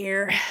work out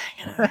here.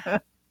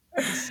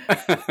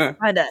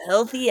 Find a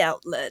healthy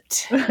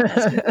outlet,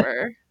 as it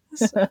were.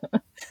 So.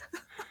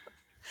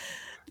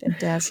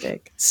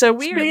 Fantastic. So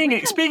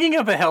Speaking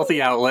of a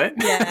healthy outlet.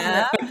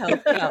 Yeah,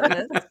 healthy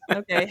outlet.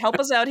 Okay, help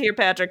us out here,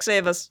 Patrick.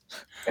 Save us.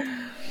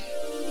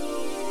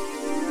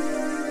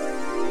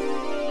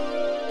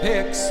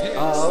 Picks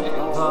of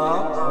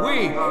the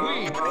week.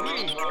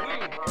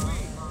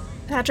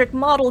 Patrick,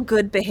 model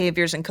good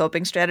behaviors and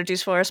coping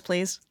strategies for us,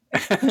 please.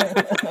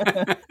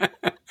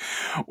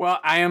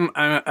 Well, I'm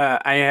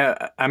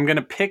going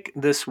to pick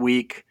this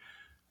week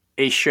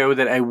a show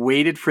that I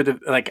waited for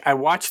I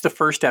watched the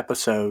first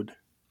episode,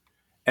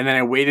 and then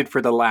I waited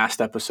for the last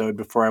episode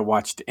before I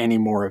watched any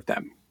more of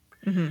them.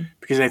 Mm-hmm.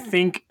 Because I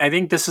think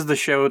this is the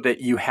show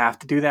that you have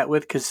to do that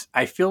with, because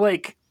I feel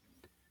like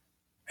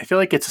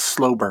it's a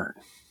slow burn.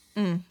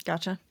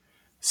 Gotcha.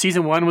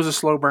 Season 1 was a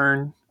slow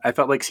burn. I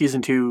felt like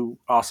season 2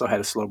 also had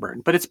a slow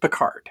burn, but it's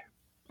Picard.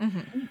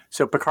 Mm-hmm.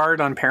 So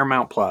Picard on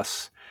Paramount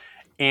Plus,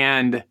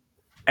 and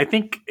I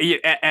think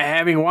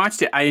having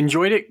watched it, I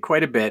enjoyed it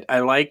quite a bit. I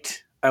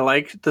liked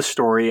the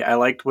story. I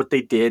liked what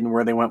they did and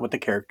where they went with the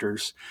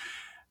characters.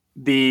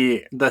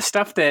 The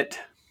stuff that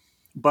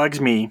bugs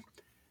me,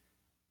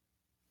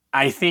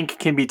 I think,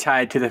 can be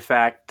tied to the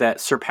fact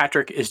that Sir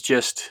Patrick is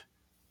just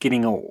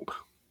getting old.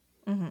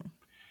 Mm-hmm.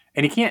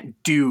 And he can't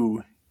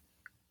do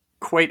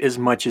quite as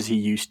much as he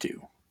used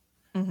to.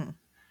 Mm-hmm.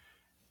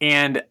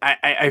 And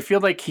I feel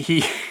like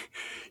he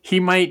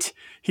might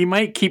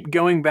keep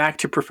going back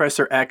to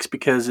Professor X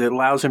because it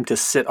allows him to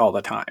sit all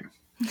the time.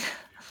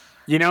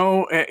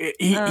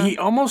 He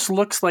almost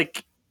looks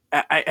like,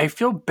 I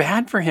feel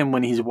bad for him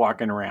when he's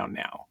walking around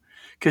now,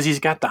 because he's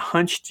got the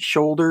hunched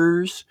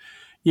shoulders,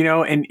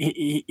 and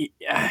he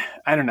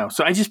I don't know.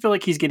 So I just feel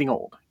like he's getting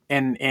old,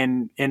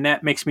 and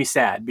that makes me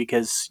sad,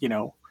 because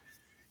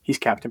he's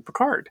Captain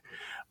Picard.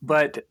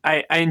 But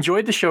I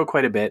enjoyed the show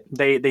quite a bit.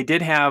 They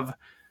did have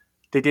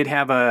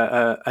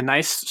a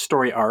nice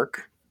story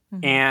arc,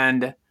 mm-hmm.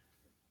 and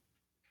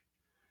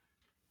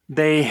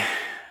they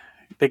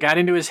got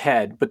into his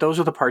head, but those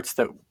are the parts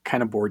that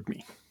kind of bored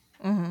me.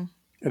 Mm-hmm.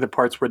 The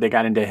parts where they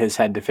got into his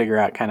head to figure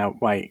out kind of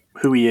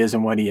who he is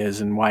and what he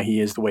is and why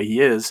he is the way he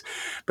is.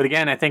 But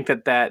again, I think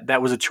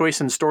that was a choice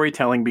in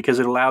storytelling, because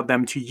it allowed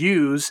them to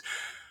use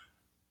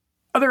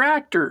other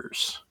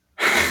actors.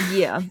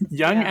 Yeah.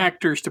 Young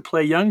actors to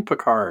play young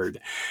Picard.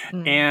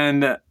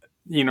 And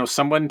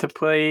someone to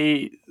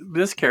play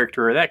this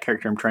character or that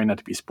character. I'm trying not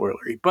to be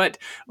spoilery, but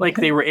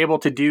they were able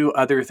to do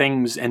other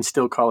things and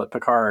still call it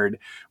Picard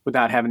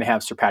without having to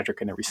have Sir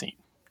Patrick in every scene,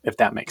 if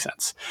that makes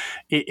sense.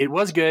 It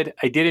was good.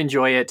 I did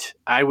enjoy it.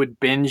 I would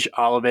binge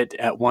all of it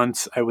at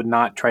once. I would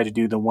not try to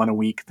do the one a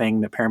week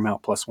thing that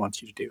Paramount Plus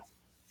wants you to do.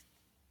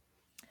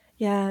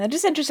 Yeah, it's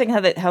just interesting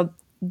how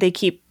they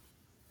keep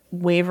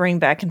wavering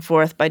back and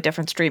forth by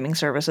different streaming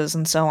services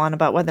and so on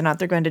about whether or not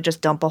they're going to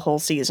just dump a whole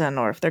season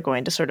or if they're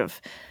going to sort of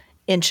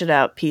inch it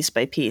out piece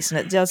by piece. And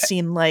it does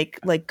seem like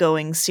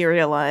going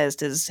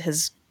serialized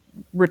has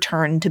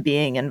returned to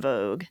being in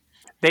vogue.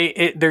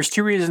 There's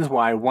two reasons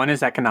why. One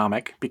is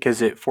economic,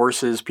 because it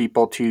forces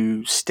people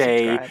to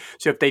stay. Subscribe.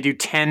 So if they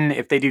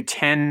do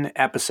 10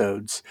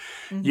 episodes,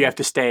 Mm-hmm. you have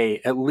to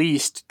stay at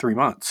least 3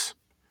 months,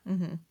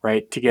 Mm-hmm.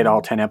 right, to get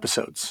all 10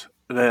 episodes.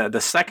 The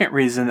second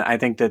reason I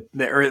think that,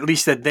 or at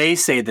least that they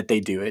say that they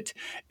do it,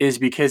 is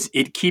because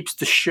it keeps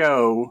the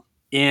show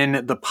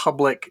in the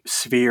public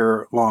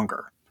sphere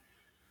longer.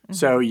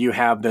 So you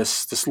have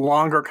this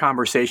longer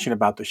conversation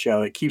about the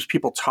show. It keeps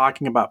people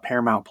talking about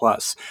Paramount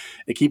Plus.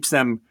 It keeps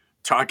them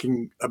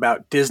talking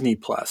about Disney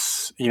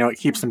Plus. It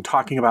keeps them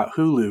talking about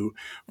Hulu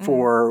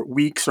for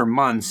weeks or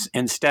months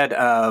instead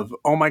of,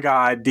 oh my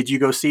God, did you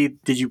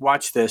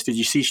watch this? Did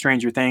you see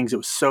Stranger Things? It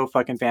was so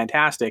fucking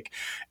fantastic.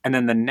 And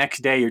then the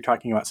next day you're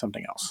talking about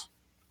something else.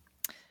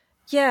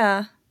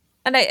 Yeah.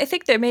 And I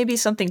think there may be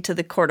something to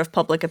the court of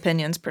public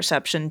opinion's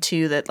perception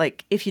too, that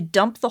like if you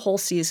dump the whole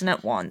season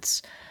at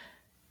once,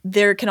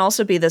 there can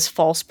also be this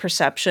false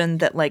perception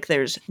that like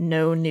there's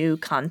no new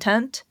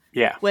content.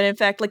 Yeah. When in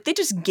fact, like they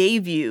just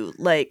gave you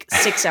like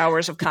 6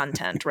 hours of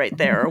content right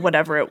there or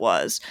whatever it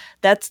was.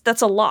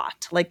 That's a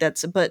lot. Like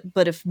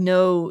but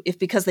if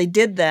because they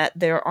did that,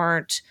 there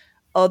aren't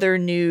other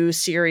new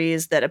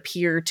series that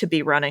appear to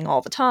be running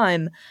all the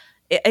time,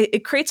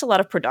 it creates a lot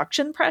of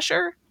production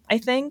pressure, I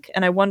think.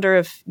 And I wonder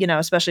if,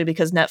 especially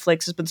because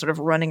Netflix has been sort of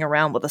running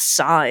around with a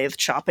scythe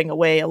chopping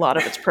away a lot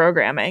of its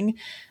programming,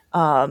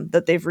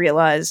 that they've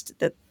realized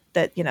that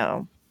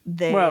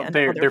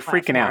they're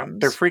freaking out.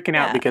 They're freaking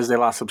out because they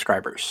lost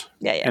subscribers.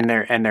 Yeah. And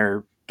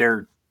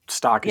their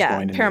stock is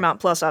going. Paramount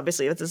Plus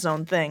obviously it's its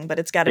own thing, but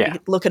it's got to be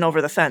looking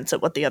over the fence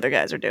at what the other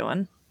guys are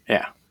doing.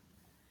 Yeah.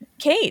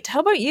 Kate, how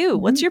about you?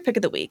 What's your pick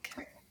of the week?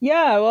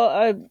 Yeah,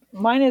 well,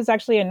 mine is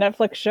actually a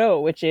Netflix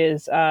show, which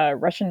is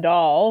Russian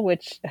Doll,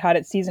 which had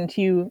its season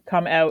 2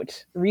 come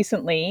out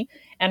recently.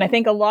 And I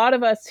think a lot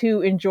of us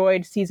who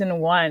enjoyed season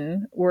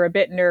 1 were a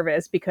bit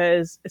nervous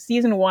because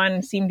season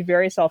 1 seemed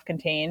very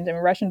self-contained. I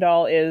mean, Russian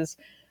Doll is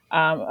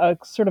a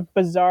sort of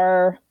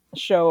bizarre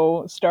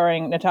show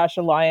starring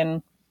Natasha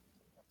Lyonne.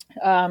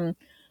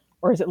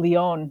 Or is it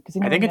Leone?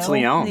 I think it's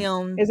Leone.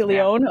 Leone. Is it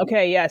Leone?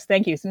 Okay, yes,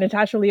 thank you. So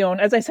Natasha Lyonne.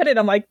 As I said it,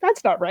 I'm like,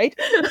 that's not right.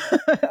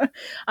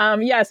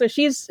 So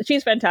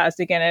she's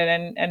fantastic in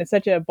it, and it's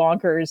such a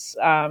bonkers,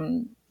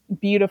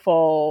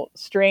 beautiful,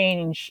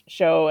 strange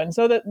show. And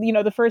so that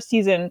the first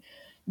season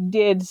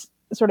did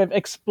sort of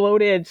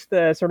exploded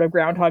the sort of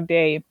Groundhog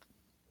Day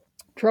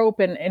trope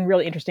in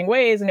really interesting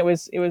ways, and it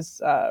was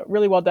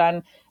really well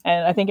done.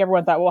 And I think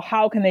everyone thought, well,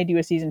 how can they do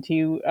a season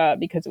 2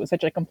 because it was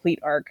such a complete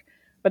arc.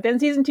 But then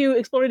season 2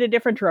 explored a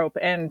different trope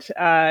and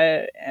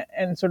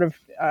sort of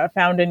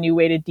found a new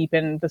way to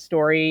deepen the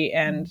story.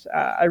 And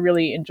I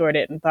really enjoyed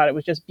it and thought it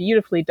was just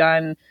beautifully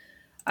done.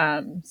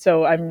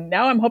 So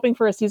I'm hoping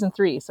for a season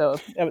 3. So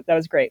that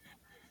was great.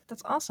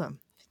 That's awesome.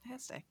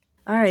 Fantastic.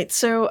 All right.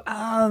 So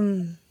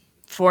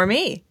for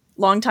me,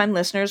 longtime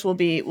listeners will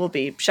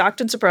be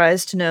shocked and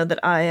surprised to know that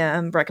I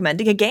am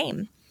recommending a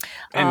game.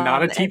 And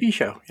not a TV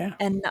show, yeah.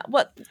 And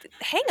what?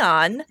 Hang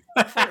on.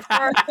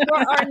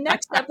 For our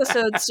next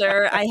episode,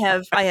 sir,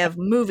 I have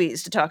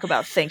movies to talk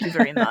about. Thank you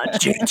very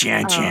much.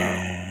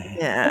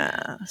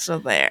 Yeah. So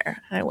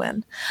there, I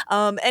win.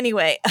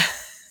 Anyway.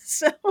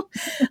 So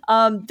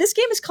this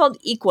game is called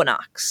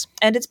Equinox,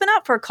 and it's been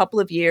out for a couple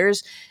of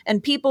years,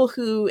 and people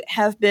who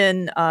have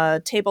been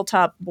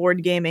tabletop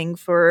board gaming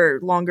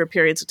for longer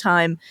periods of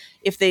time,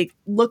 if they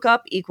look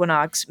up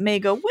Equinox, may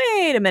go,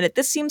 wait a minute,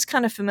 this seems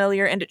kind of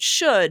familiar, and it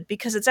should,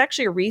 because it's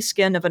actually a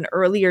reskin of an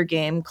earlier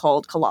game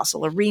called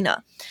Colossal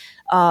Arena.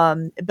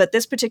 But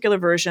this particular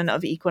version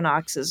of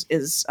Equinox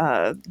is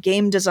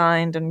game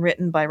designed and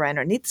written by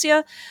Rainer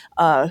Knizia,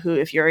 who,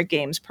 if you're a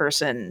games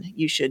person,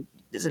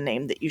 is a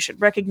name that you should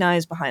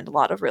recognize behind a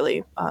lot of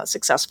really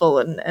successful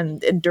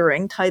and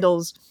enduring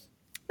titles.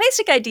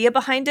 Basic idea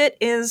behind it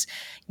is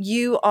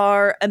you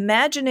are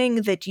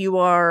imagining that you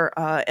are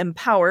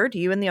empowered,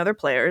 you and the other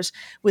players,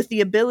 with the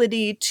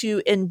ability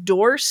to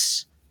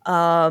endorse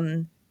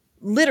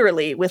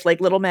literally with like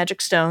little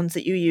magic stones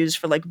that you use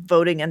for like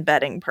voting and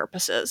betting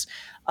purposes.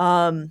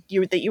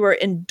 You are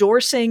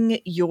endorsing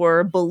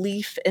your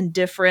belief in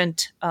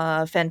different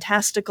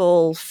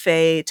fantastical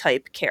fae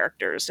type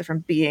characters,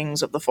 different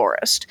beings of the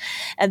forest.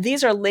 And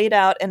these are laid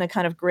out in a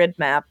kind of grid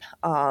map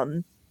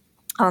on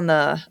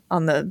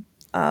the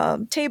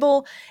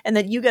table, and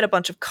then you get a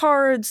bunch of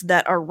cards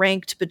that are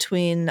ranked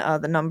between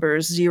the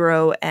numbers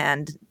 0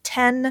 and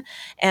 10,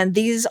 and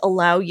these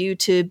allow you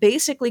to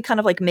basically kind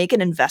of like make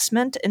an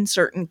investment in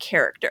certain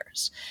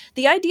characters.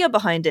 The idea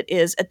behind it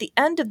is at the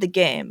end of the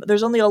game,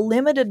 there's only a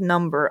limited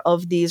number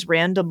of these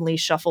randomly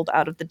shuffled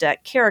out of the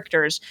deck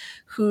characters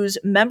whose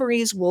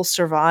memories will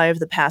survive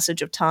the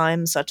passage of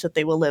time such that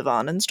they will live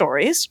on in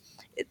stories.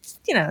 it's,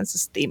 it's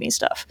just themey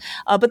stuff.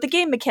 But the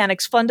game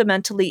mechanics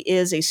fundamentally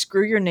is a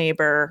screw your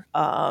neighbor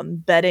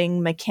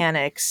betting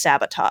mechanic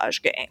sabotage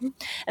game.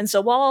 And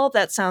so while all of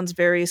that sounds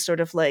very sort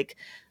of like,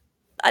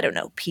 I don't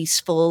know,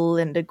 peaceful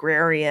and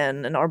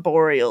agrarian and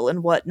arboreal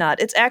and whatnot,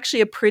 it's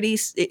actually a pretty,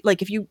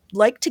 like, if you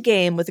like to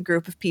game with a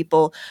group of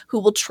people who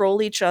will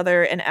troll each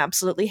other and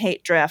absolutely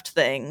hate draft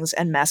things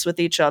and mess with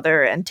each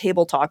other and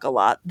table talk a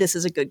lot, this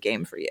is a good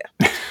game for you.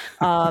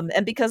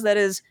 And because that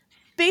is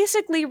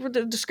basically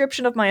the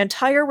description of my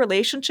entire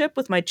relationship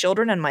with my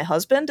children and my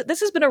husband, this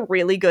has been a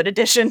really good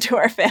addition to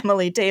our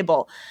family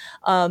table.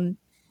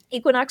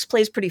 Equinox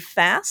plays pretty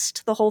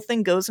fast. The whole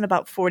thing goes in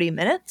about 40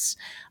 minutes.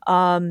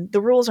 The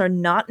rules are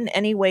not in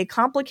any way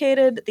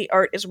complicated. The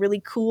art is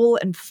really cool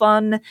and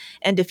fun.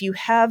 And if you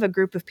have a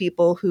group of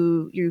people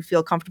who you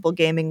feel comfortable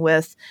gaming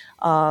with,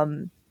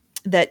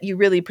 that you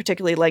really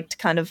particularly like to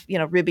kind of,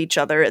 rib each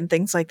other and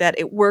things like that,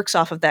 it works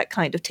off of that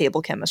kind of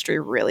table chemistry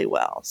really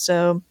well.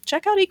 So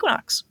check out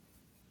Equinox.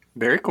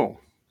 Very cool.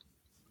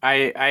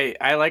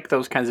 I like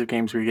those kinds of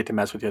games where you get to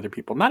mess with the other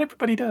people. Not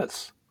everybody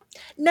does.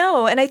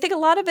 No, and I think a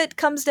lot of it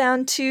comes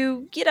down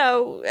to,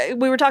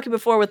 we were talking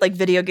before with like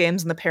video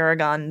games and the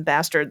Paragon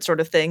Bastard sort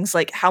of things,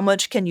 like how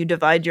much can you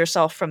divide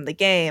yourself from the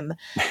game?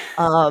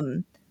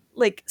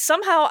 Like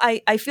somehow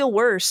I feel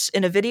worse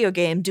in a video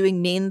game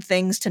doing mean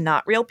things to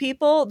not real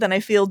people than I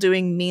feel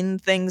doing mean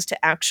things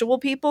to actual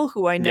people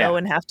who I know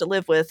and have to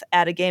live with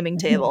at a gaming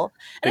table.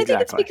 And Exactly. I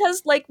think it's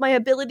because like my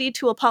ability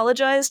to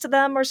apologize to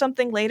them or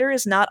something later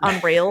is not on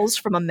rails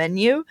from a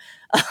menu.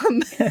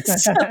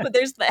 So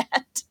there's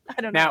that.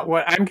 I don't know. Now,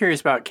 what I'm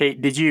curious about,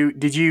 Kate, did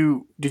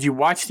you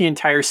watch the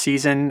entire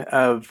season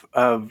of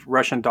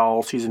Russian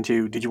Doll season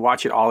 2? Did you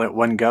watch it all at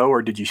one go,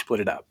 or did you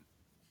split it up?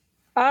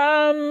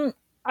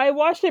 I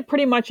watched it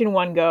pretty much in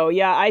one go.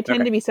 Yeah, I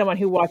tend to be someone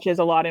who watches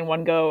a lot in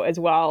one go as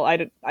well.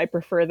 I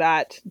prefer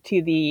that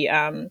to the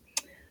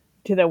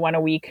 1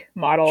 a week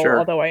model,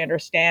 although I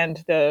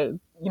understand the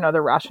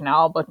the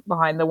rationale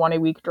behind the 1 a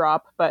week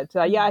drop. But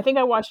yeah, I think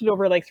I watched it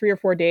over like 3 or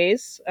 4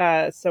 days.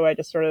 So I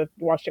just sort of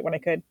watched it when I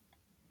could.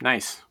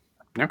 Nice.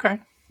 Okay.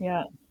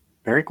 Yeah.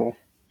 Very cool.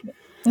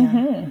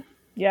 Mm-hmm.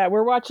 Yeah,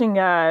 we're watching.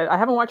 I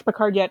haven't watched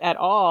Picard yet at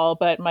all,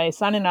 but my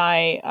son and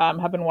I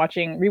have been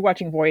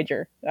rewatching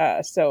Voyager.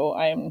 So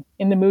I'm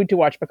in the mood to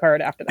watch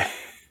Picard after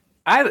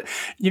that.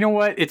 You know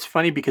what? It's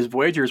funny because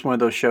Voyager is one of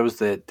those shows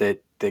that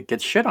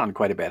gets shit on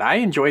quite a bit. I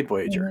enjoyed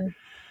Voyager. Mm-hmm.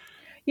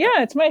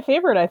 Yeah, it's my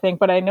favorite, I think,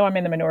 but I know I'm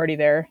in the minority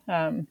there.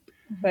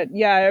 But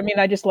yeah, I mean,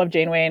 I just love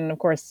Janeway, and of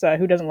course,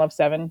 who doesn't love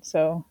Seven?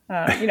 So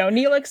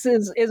Neelix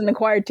is an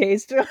acquired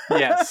taste.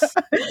 Yes.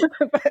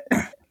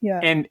 But, yeah.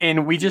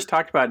 And we just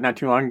talked about it not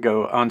too long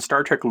ago on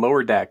Star Trek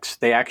Lower Decks.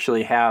 They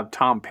actually have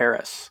Tom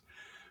Paris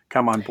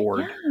come on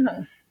board.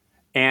 Yeah.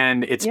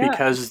 And it's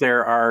because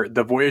there are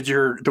the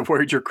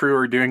Voyager crew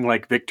are doing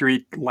like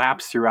victory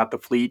laps throughout the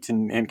fleet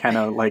and kind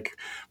of like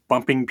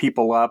bumping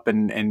people up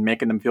and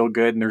making them feel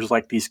good. And there's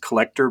like these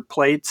collector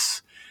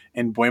plates,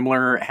 and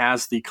Boimler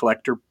has the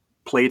collector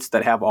plates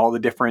that have all the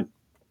different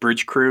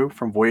bridge crew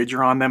from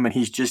Voyager on them, and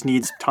he just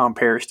needs Tom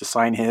Paris to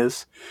sign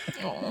his.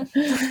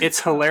 It's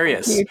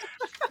hilarious.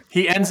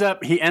 He ends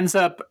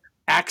up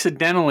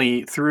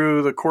accidentally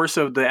through the course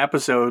of the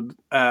episode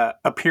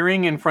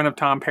appearing in front of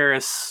Tom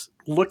Paris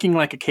looking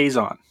like a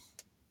Kazon,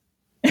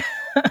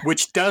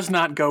 which does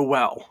not go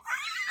well.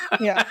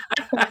 Yeah.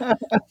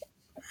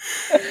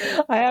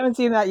 I haven't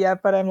seen that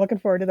yet, but I'm looking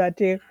forward to that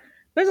too.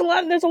 There's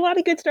a lot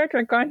of good Star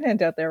Trek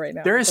content out there right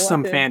now. There is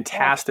some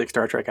fantastic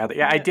Star Trek out there.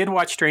 Yeah, I did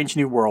watch Strange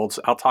New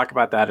Worlds. I'll talk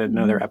about that in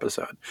another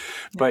episode.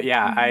 But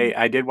yeah,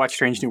 I did watch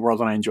Strange New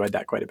Worlds, and I enjoyed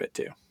that quite a bit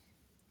too.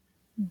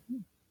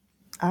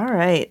 All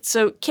right.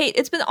 So, Kate,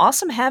 it's been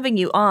awesome having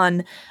you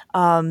on.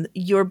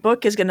 Your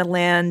book is going to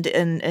land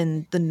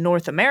in the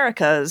North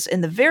Americas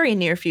in the very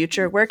near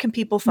future. Where can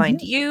people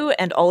find you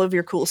and all of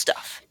your cool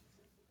stuff?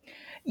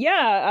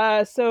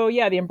 Yeah.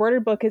 The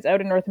embroidered book is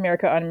out in North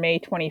America on May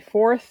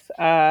 24th.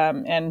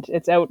 And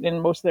it's out in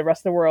most of the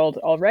rest of the world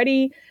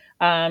already.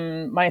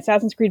 My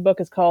Assassin's Creed book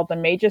is called The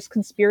Magus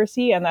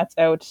Conspiracy, and that's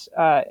out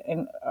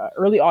in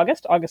early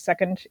August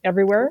 2nd,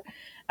 everywhere.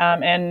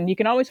 And you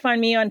can always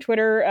find me on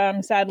Twitter,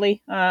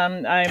 sadly.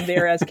 I'm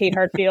there as Kate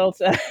Heartfield.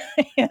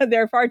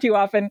 There far too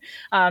often.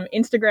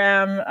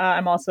 Instagram,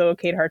 I'm also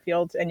Kate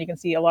Heartfield, and you can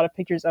see a lot of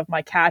pictures of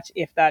my cat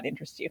if that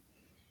interests you.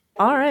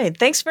 All right.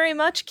 Thanks very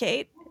much,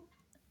 Kate.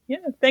 Yeah,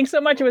 thanks so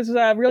much. It was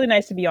really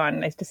nice to be on.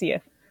 Nice to see you.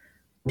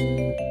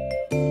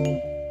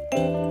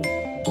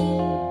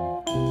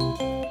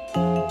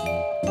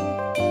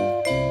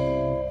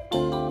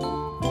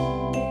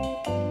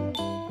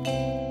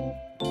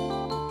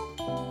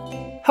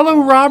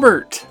 Hello,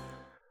 Robert.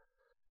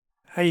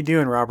 How you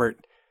doing, Robert?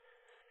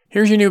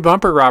 Here's your new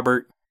bumper,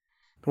 Robert.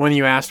 The one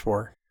you asked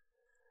for.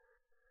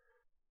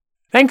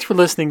 Thanks for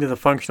listening to the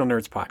Functional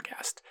Nerds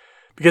podcast.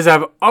 Because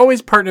I've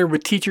always partnered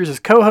with teachers as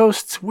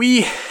co-hosts,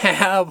 we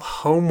have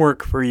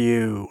homework for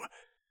you.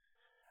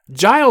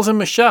 Giles and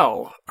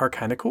Michelle are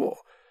kind of cool.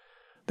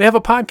 They have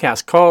a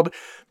podcast called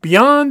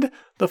Beyond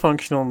the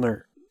Functional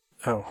Nerd.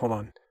 Oh,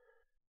 hold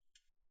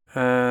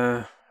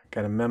on.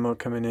 Got a memo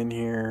coming in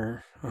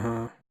here.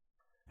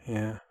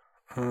 Yeah.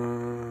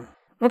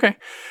 Okay.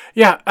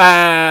 Yeah.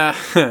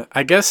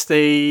 I guess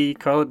they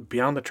call it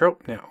Beyond the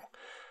Trope now.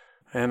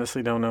 I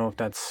honestly don't know if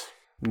that's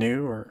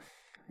new or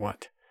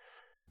what.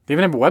 They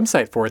even have a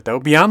website for it, though.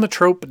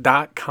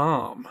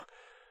 BeyondTheTrope.com.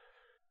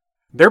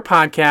 Their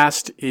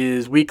podcast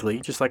is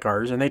weekly, just like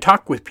ours, and they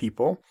talk with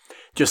people,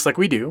 just like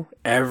we do,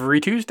 every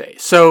Tuesday.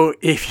 So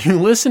if you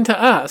listen to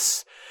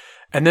us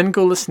and then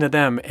go listen to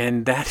them,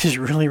 and that is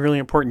really, really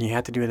important, you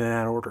have to do it in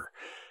that order.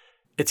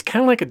 It's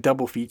kind of like a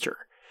double feature,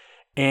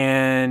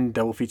 and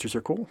double features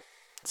are cool.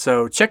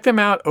 So check them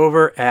out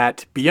over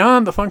at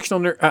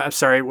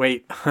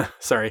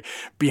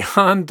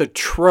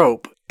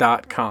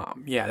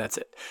BeyondTheTrope.com. Yeah, that's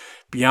it.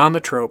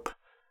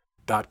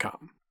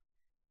 BeyondTheTrope.com.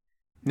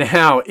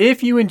 Now,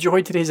 if you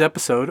enjoyed today's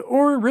episode,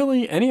 or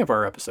really any of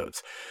our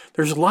episodes,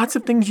 there's lots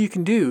of things you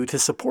can do to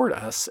support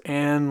us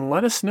and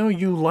let us know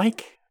you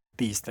like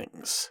these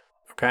things.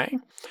 Okay?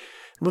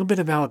 A little bit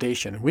of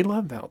validation. We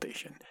love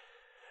validation.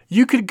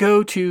 You could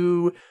go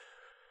to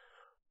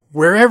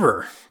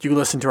wherever you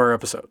listen to our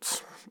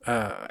episodes.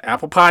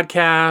 Apple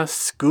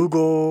Podcasts,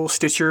 Google,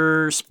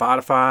 Stitcher,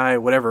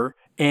 Spotify, whatever,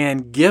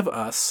 and give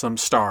us some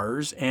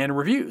stars and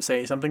reviews.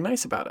 Say something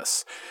nice about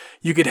us.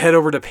 You could head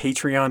over to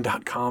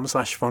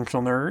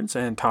patreon.com/functionalnerds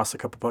and toss a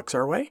couple bucks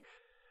our way.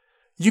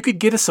 You could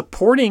get a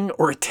supporting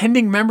or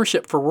attending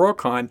membership for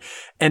Worldcon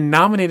and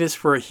nominate us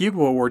for a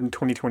Hugo Award in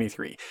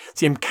 2023.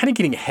 See, I'm kind of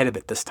getting ahead of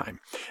it this time.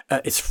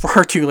 It's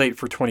far too late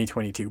for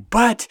 2022,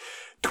 but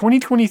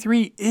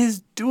 2023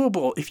 is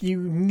doable. If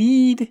you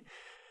need,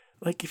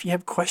 if you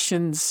have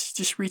questions,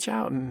 just reach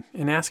out and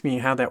ask me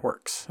how that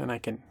works, and I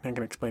can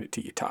explain it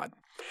to you, Todd.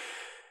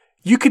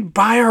 You could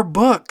buy our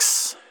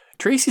books.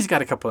 Tracy's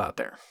got a couple out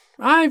there.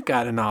 I've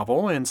got a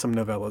novel and some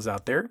novellas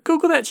out there.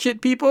 Google that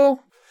shit,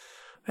 people.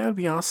 That would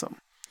be awesome.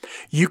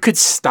 You could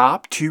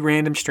stop two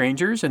random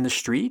strangers in the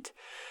street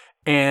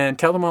and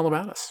tell them all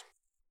about us.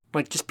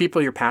 Like just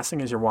people you're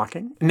passing as you're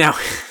walking. Now,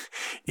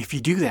 if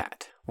you do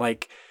that,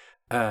 make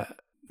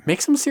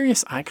some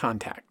serious eye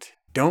contact.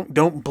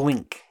 Don't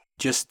blink.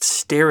 Just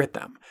stare at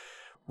them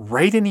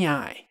right in the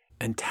eye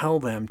and tell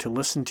them to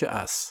listen to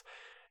us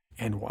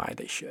and why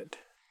they should.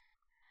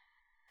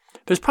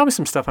 There's probably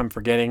some stuff I'm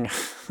forgetting.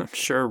 I'm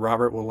sure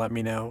Robert will let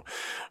me know,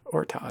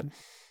 or Todd.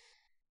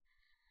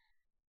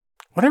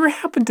 Whatever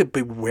happened to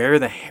Beware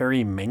the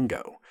Hairy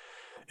Mango?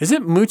 Is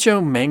it Mucho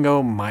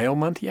Mango Mayo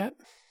Month yet?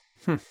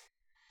 I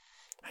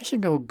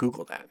should go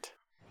Google that.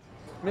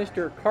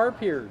 Mr.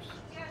 Carpiers.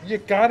 You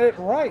got it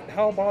right.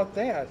 How about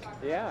that?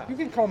 Yeah. You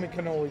can call me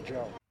Cannoli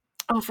Joe.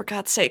 Oh, for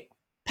God's sake.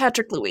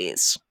 Patrick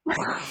Louise.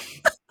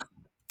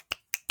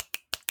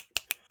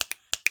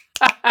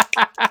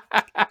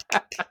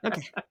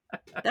 Okay.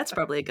 That's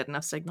probably a good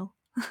enough signal.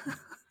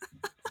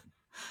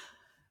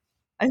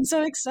 I'm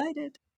so excited.